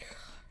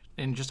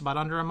in just about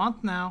under a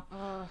month now.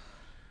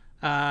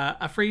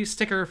 A free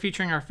sticker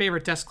featuring our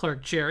favorite desk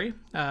clerk, Jerry,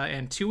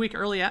 and 2-week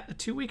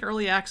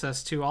early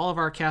access to all of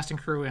our cast and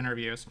crew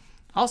interviews.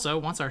 Also,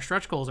 once our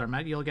stretch goals are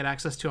met, you'll get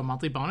access to a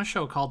monthly bonus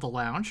show called The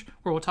Lounge,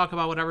 where we'll talk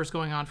about whatever's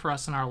going on for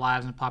us in our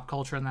lives and pop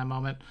culture in that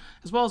moment,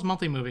 as well as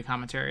monthly movie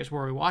commentaries,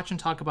 where we watch and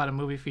talk about a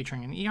movie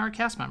featuring an ER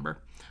cast member.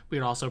 We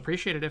would also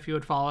appreciate it if you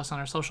would follow us on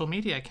our social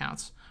media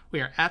accounts. We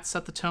are at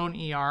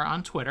SetTheToneER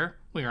on Twitter.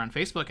 We are on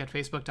Facebook at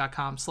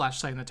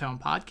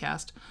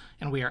facebook.com/SettingTheTonePodcast,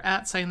 and we are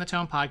at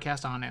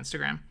SettingTheTonePodcast on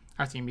Instagram.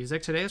 Our theme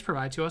music today is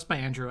provided to us by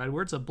Andrew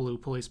Edwards of Blue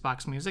Police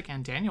Box Music.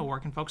 And Daniel, where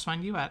can folks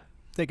find you at?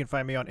 They can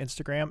find me on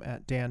Instagram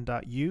at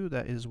dan.u,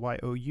 that is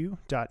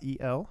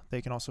YOU.EL.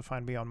 They can also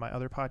find me on my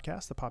other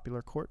podcast, The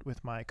Popular Court,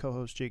 with my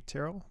co-host Jake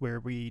Terrell, where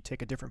we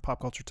take a different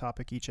pop culture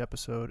topic each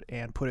episode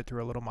and put it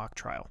through a little mock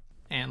trial.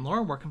 And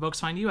Laura, where can folks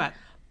find you at?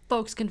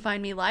 folks can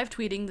find me live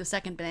tweeting the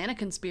second banana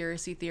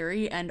conspiracy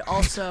theory and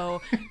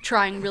also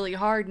trying really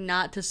hard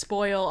not to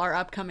spoil our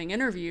upcoming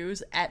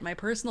interviews at my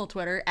personal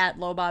Twitter at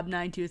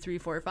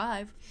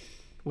Lobob92345.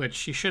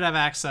 Which you should have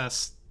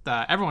access.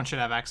 Everyone should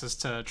have access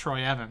to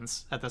Troy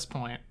Evans at this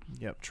point.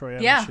 Yep, Troy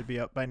Evans should be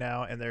up by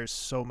now, and there's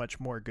so much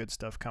more good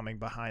stuff coming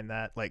behind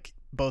that, like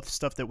both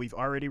stuff that we've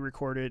already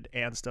recorded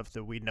and stuff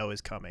that we know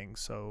is coming.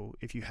 So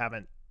if you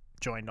haven't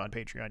joined on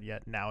Patreon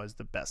yet, now is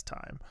the best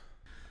time.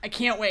 I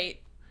can't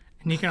wait.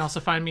 And you can also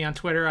find me on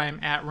Twitter.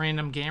 I'm at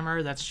Random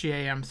Gamer. That's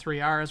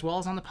GAM3R, as well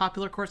as on the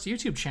Popular Courts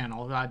YouTube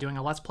channel, doing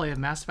a Let's Play of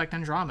Mass Effect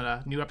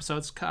Andromeda. New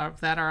episodes of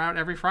that are out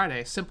every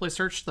Friday. Simply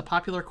search the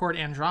Popular Court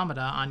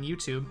Andromeda on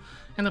YouTube,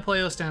 and the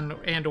playlist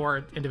and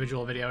or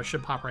individual videos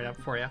should pop right up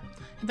for you.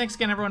 And thanks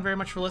again, everyone, very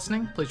much for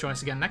listening. Please join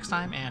us again next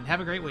time, and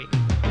have a great week.